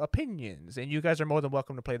our opinions, and you guys are more than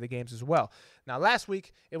welcome to play the games as well. Now, last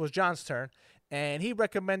week it was John's turn, and he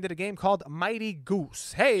recommended a game called Mighty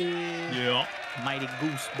Goose. Hey! Yeah. Mighty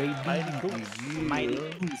Goose, baby. Mighty Goose. Mighty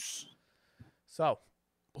Goose. So,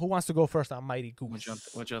 who wants to go first on Mighty Goose?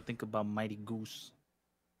 What y'all think about Mighty Goose?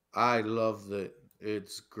 I loved it.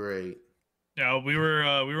 It's great. Yeah, we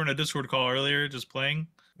were in a Discord call earlier, just playing,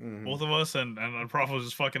 both of us, and Prof was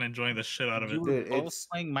just fucking enjoying the shit out of it. You were both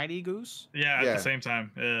playing Mighty Goose? Yeah, at the same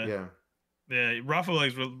time. Yeah. Yeah, Rafa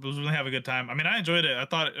was really having a good time. I mean, I enjoyed it. I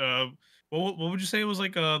thought, what would you say it was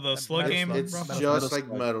like the slug Metal game? Slug. It's Rafa? just like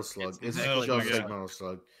Slug. Metal Slug. It's exactly Metal just Slug, like yeah. Metal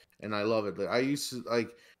Slug, and I love it. Like, I used to like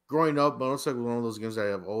growing up. Metal Slug was one of those games that I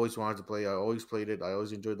have always wanted to play. I always played it. I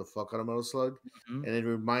always enjoyed the fuck out of Metal Slug, Mhm. and it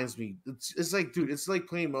reminds me. It's like, dude, it's like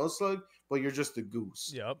playing Metal Slug, but you're just a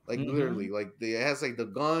goose. Yep. Like Mhm. literally, like it has like the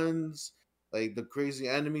guns, like the crazy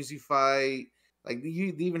enemies you fight. Like they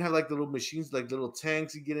even have like the little machines, like little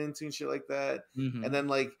tanks you get into and shit like that. Mhm. And then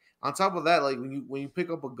like on top of that, like when you pick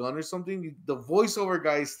up a gun or something, the voiceover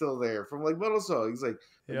guy is still there from like Metal Slug. He's like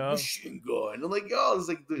Yep. machine gun. And I'm like, yo, it's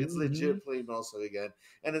like it's legit Mhm. playing Metal Slug again.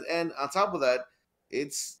 And on top of that,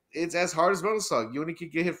 it's as hard as Metal Slug. You only can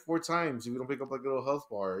get hit 4 times if you don't pick up like a little health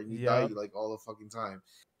bar, and you die Yep. like all the fucking time.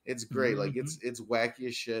 It's great. Like Mhm. it's wacky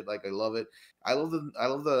as shit. Like I love it. I love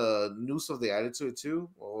the new stuff they added to it too,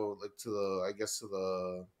 or like to the I guess to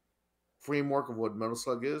the framework of what Metal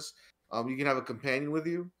Slug is. You can have a companion with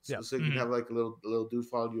you, so, Yeah. so you can Mhm. have like a little dude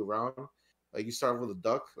follow you around. Like you start with a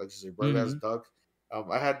duck, like just a bird ass Mhm. duck.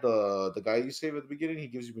 I had the guy you save at the beginning. He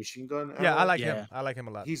gives you machine gun Yeah, I ammo. like Yeah. him. I like him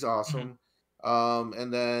a lot. He's awesome.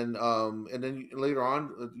 And then later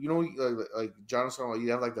on, you know, like John was talking about,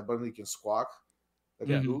 you have like the button that you can squawk like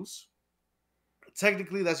a Mhm. goose.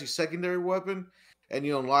 Technically, that's your secondary weapon, and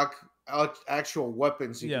you unlock actual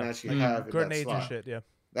weapons you can Yeah. actually Mhm. have in that Grenades and slot. shit. Yeah.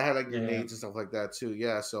 That had like Yeah. grenades and stuff like that too.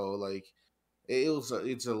 Yeah, so like it was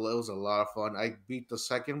it was a lot of fun. I beat the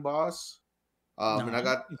second boss. And Nice.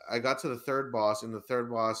 I got to the third boss, and the third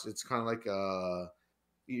boss it's kind of like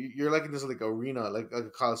you're like in this like arena, like a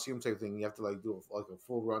coliseum type thing. You have to like do like a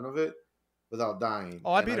full run of it without dying.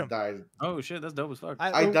 Oh, I And beat him. died. Oh shit, that's dope as fuck.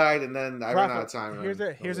 I died, and then I ran out of time. Here's a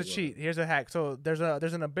and I was like, cheat. Here's a hack. So there's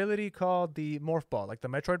an ability called the morph ball, like the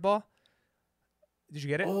Metroid ball. Did you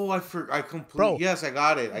get it? Oh, I completely. Bro, Yes, I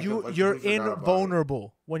got it. you're completely forgot about it.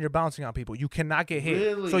 invulnerable when you're bouncing on people. You cannot get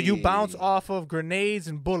hit. So you bounce Really? off of grenades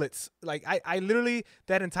and bullets. Like I literally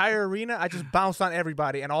that entire arena, I just bounced on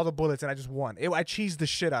everybody and all the bullets, and I just won. I cheesed the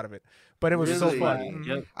shit out of it, but it was so Really? fun. Mhm.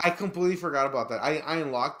 Yep. I completely forgot about that. I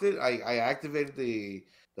unlocked it. I activated the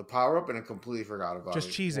power up, and I completely forgot about Just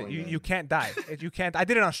it. cheese it. going You in. can't die. You can't. I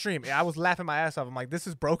did it on stream. I was laughing my ass off. I'm like, this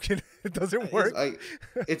is broken. It doesn't work.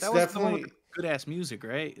 It's That was the one with definitely. good ass music,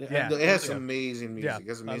 right? Yeah. It has Yeah. amazing Yeah, music. It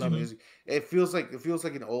has I love amazing it. music. It feels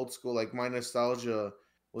like an old school. Like my nostalgia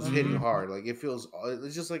was hitting Mhm. hard. Like it feels.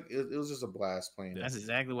 It's just like it was just a blast playing it. That's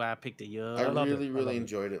exactly why I picked it. Yo. I love it. really I really love it.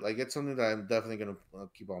 enjoyed it. Like it's something that I'm definitely gonna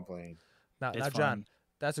keep on playing. Now, It's John, fun.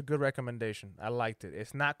 that's a good recommendation. I liked it.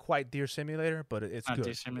 It's not quite Deer Simulator, but it's Not good.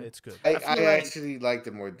 Deer Simulator. It's good. I feel like- actually liked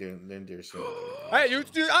it more than Deer Simulator.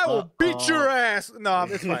 Hey, I will beat your ass. No,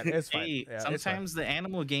 it's fine. It's fine. Hey, Yeah, it's fine. sometimes the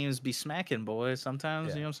animal games be smacking, boys. Sometimes,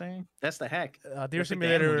 Yeah. you know what I'm saying? That's the hack. Deer Look at the animal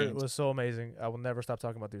Simulator games. was so amazing. I will never stop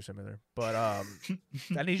talking about Deer Simulator. But I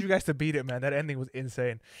need you guys to beat it, man. That ending was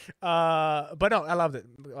insane. But no, I loved it.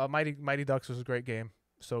 Mighty Ducks was a great game.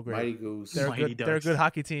 So great. Mighty Goose. They're a Mighty good. They're a Ducks. good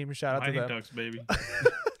hockey team. Shout out Mighty to them. Ducks, baby.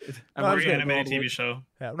 No, it was Great good. animated TV show.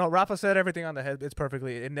 Yeah, no, Rafa said everything on the head. It's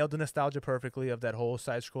perfectly. It nailed the nostalgia perfectly of that whole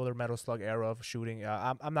side scroller Metal Slug era of shooting.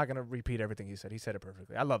 I'm not gonna repeat everything he said. He said it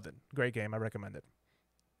perfectly. I loved it. Great game. I recommend it.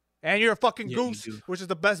 And you're a fucking Yeah, you goose, do. which is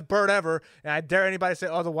the best bird ever. And I dare anybody to say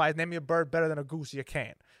otherwise. Name me a bird better than a goose. You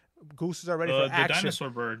can't. Gooses are ready for The action. dinosaur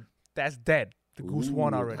bird. That's dead. The goose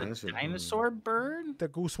won Ooh, already. Dinosaur bird? The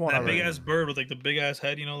goose won That already. big ass bird with like the big ass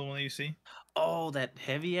head. You know the one that you see? Oh, that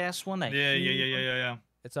heavy ass one. That Yeah. huge one? Yeah.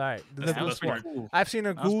 It's all right. The That's That was goose the won. best pretty cool. I've seen a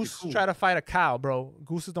That was pretty goose cool. try to fight a cow, bro.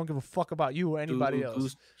 Gooses don't give a fuck about you or anybody Dude,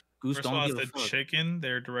 else. Goose First of all, don't it's give a the fuck. chicken.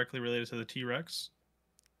 They're directly related to the T-Rex.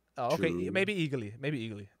 Oh, okay, True. maybe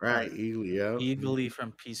eagly. Right, eagerly, yeah. Eagerly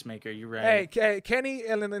from Peacemaker. You're right. Hey, Kenny,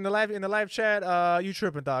 in the live chat, you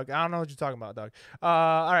tripping, dog? I don't know what you're talking about, dog.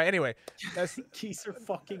 All right, anyway, that's Geese are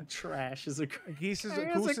fucking trash. Is a gooses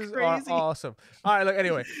That's are crazy. awesome. All right, look,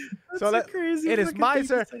 anyway, crazy. it is fucking my thing to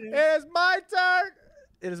turn. say. It is my turn.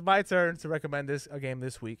 It is my turn to recommend a game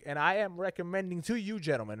this week, and I am recommending to you,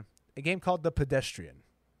 gentlemen, a game called The Pedestrian.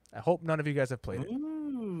 I hope none of you guys have played it.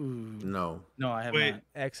 Ooh. No. No, I have Wait. not.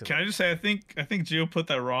 Excellent. Can I just say I think Gio put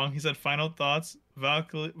that wrong. He said final thoughts.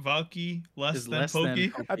 Valky less Is than less than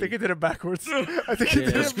Pokey. I think he did it backwards. I think he Yeah.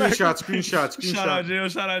 did it backwards. Screenshot. Shout out Gio.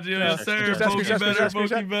 Yes, sir. Screenshot, Pokey screenshot, better. screenshot,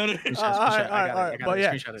 Pokey better. Screenshot, All right, screenshot. I got it. But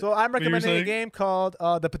yeah, Screenshot it. so I'm What you were recommending a saying? game called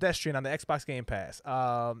The Pedestrian on the Xbox Game Pass.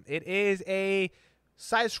 It is a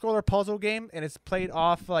side-scroller puzzle game, and it's played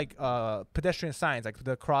off like pedestrian signs, like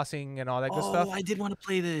the crossing and all that good stuff. I did want to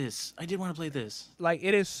play this. Like,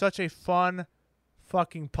 it is such a fun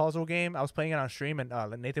fucking puzzle game. I was playing it on stream, and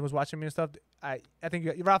Nathan was watching me and stuff. I think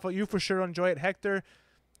Rafa, you for sure enjoy it. Hector,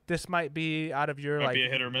 this might be out of your Might like be a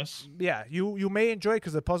hit or miss. Yeah, you may enjoy it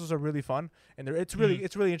because the puzzles are really fun and it's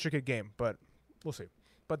really intricate game, but we'll see.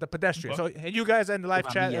 But the pedestrian. So and you guys in the live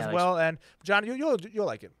chat as well, and John, you'll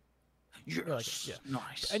like it. Yes. You'll like it. Yeah.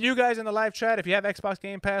 Nice. And you guys in the live chat, if you have Xbox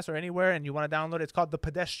Game Pass or anywhere and you want to download it, it's called The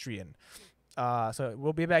Pedestrian. So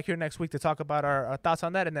we'll be back here next week to talk about our thoughts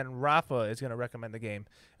on that, and then Rafa is going to recommend the game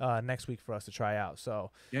next week for us to try out.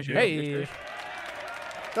 So hey,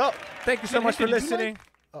 oh, thank you so much for listening.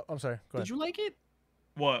 Oh, I'm sorry. Go ahead. Did you like it?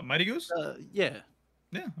 What, Mighty Goose? Yeah.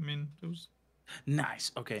 Yeah, I mean, it was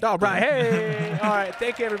nice. Okay. All right. Hey. All right.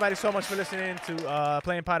 Thank you everybody so much for listening to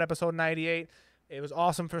Playing Pod episode 98. It was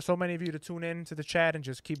awesome for so many of you to tune in to the chat and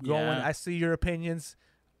just keep going. I see your opinions.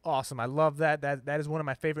 Awesome. I love that. That is one of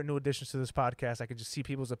my favorite new additions to this podcast. I can just see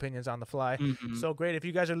people's opinions on the fly. So great. If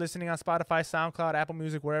you guys are listening on Spotify, SoundCloud, Apple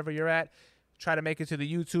Music, wherever you're at, try to make it to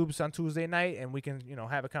the YouTubes on Tuesday night and we can,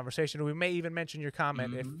 have a conversation. We may even mention your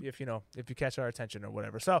comment if you catch our attention or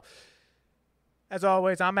whatever. So as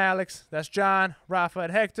always, I'm Alex. That's John, Rafa,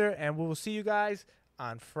 and Hector, and we will see you guys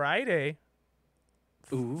on Friday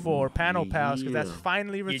for Panel Pals, because that's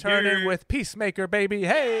finally returning with Peacemaker, baby.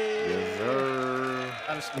 Hey! Yes, sir.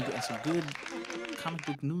 Some good comic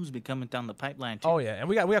book news be coming down the pipeline too. Oh yeah, and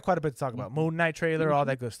we got quite a bit to talk about. Moon Knight trailer, all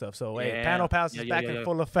that good stuff. So hey, Panel Pals is back in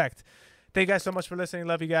full effect. Thank you guys so much for listening.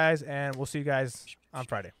 Love you guys, and we'll see you guys on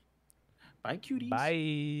Friday. Bye, cuties.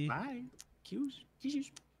 Bye. Bye. Cues.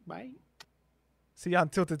 Bye. See you on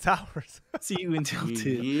Tilted Towers. See you in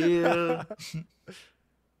Tilted. Yeah.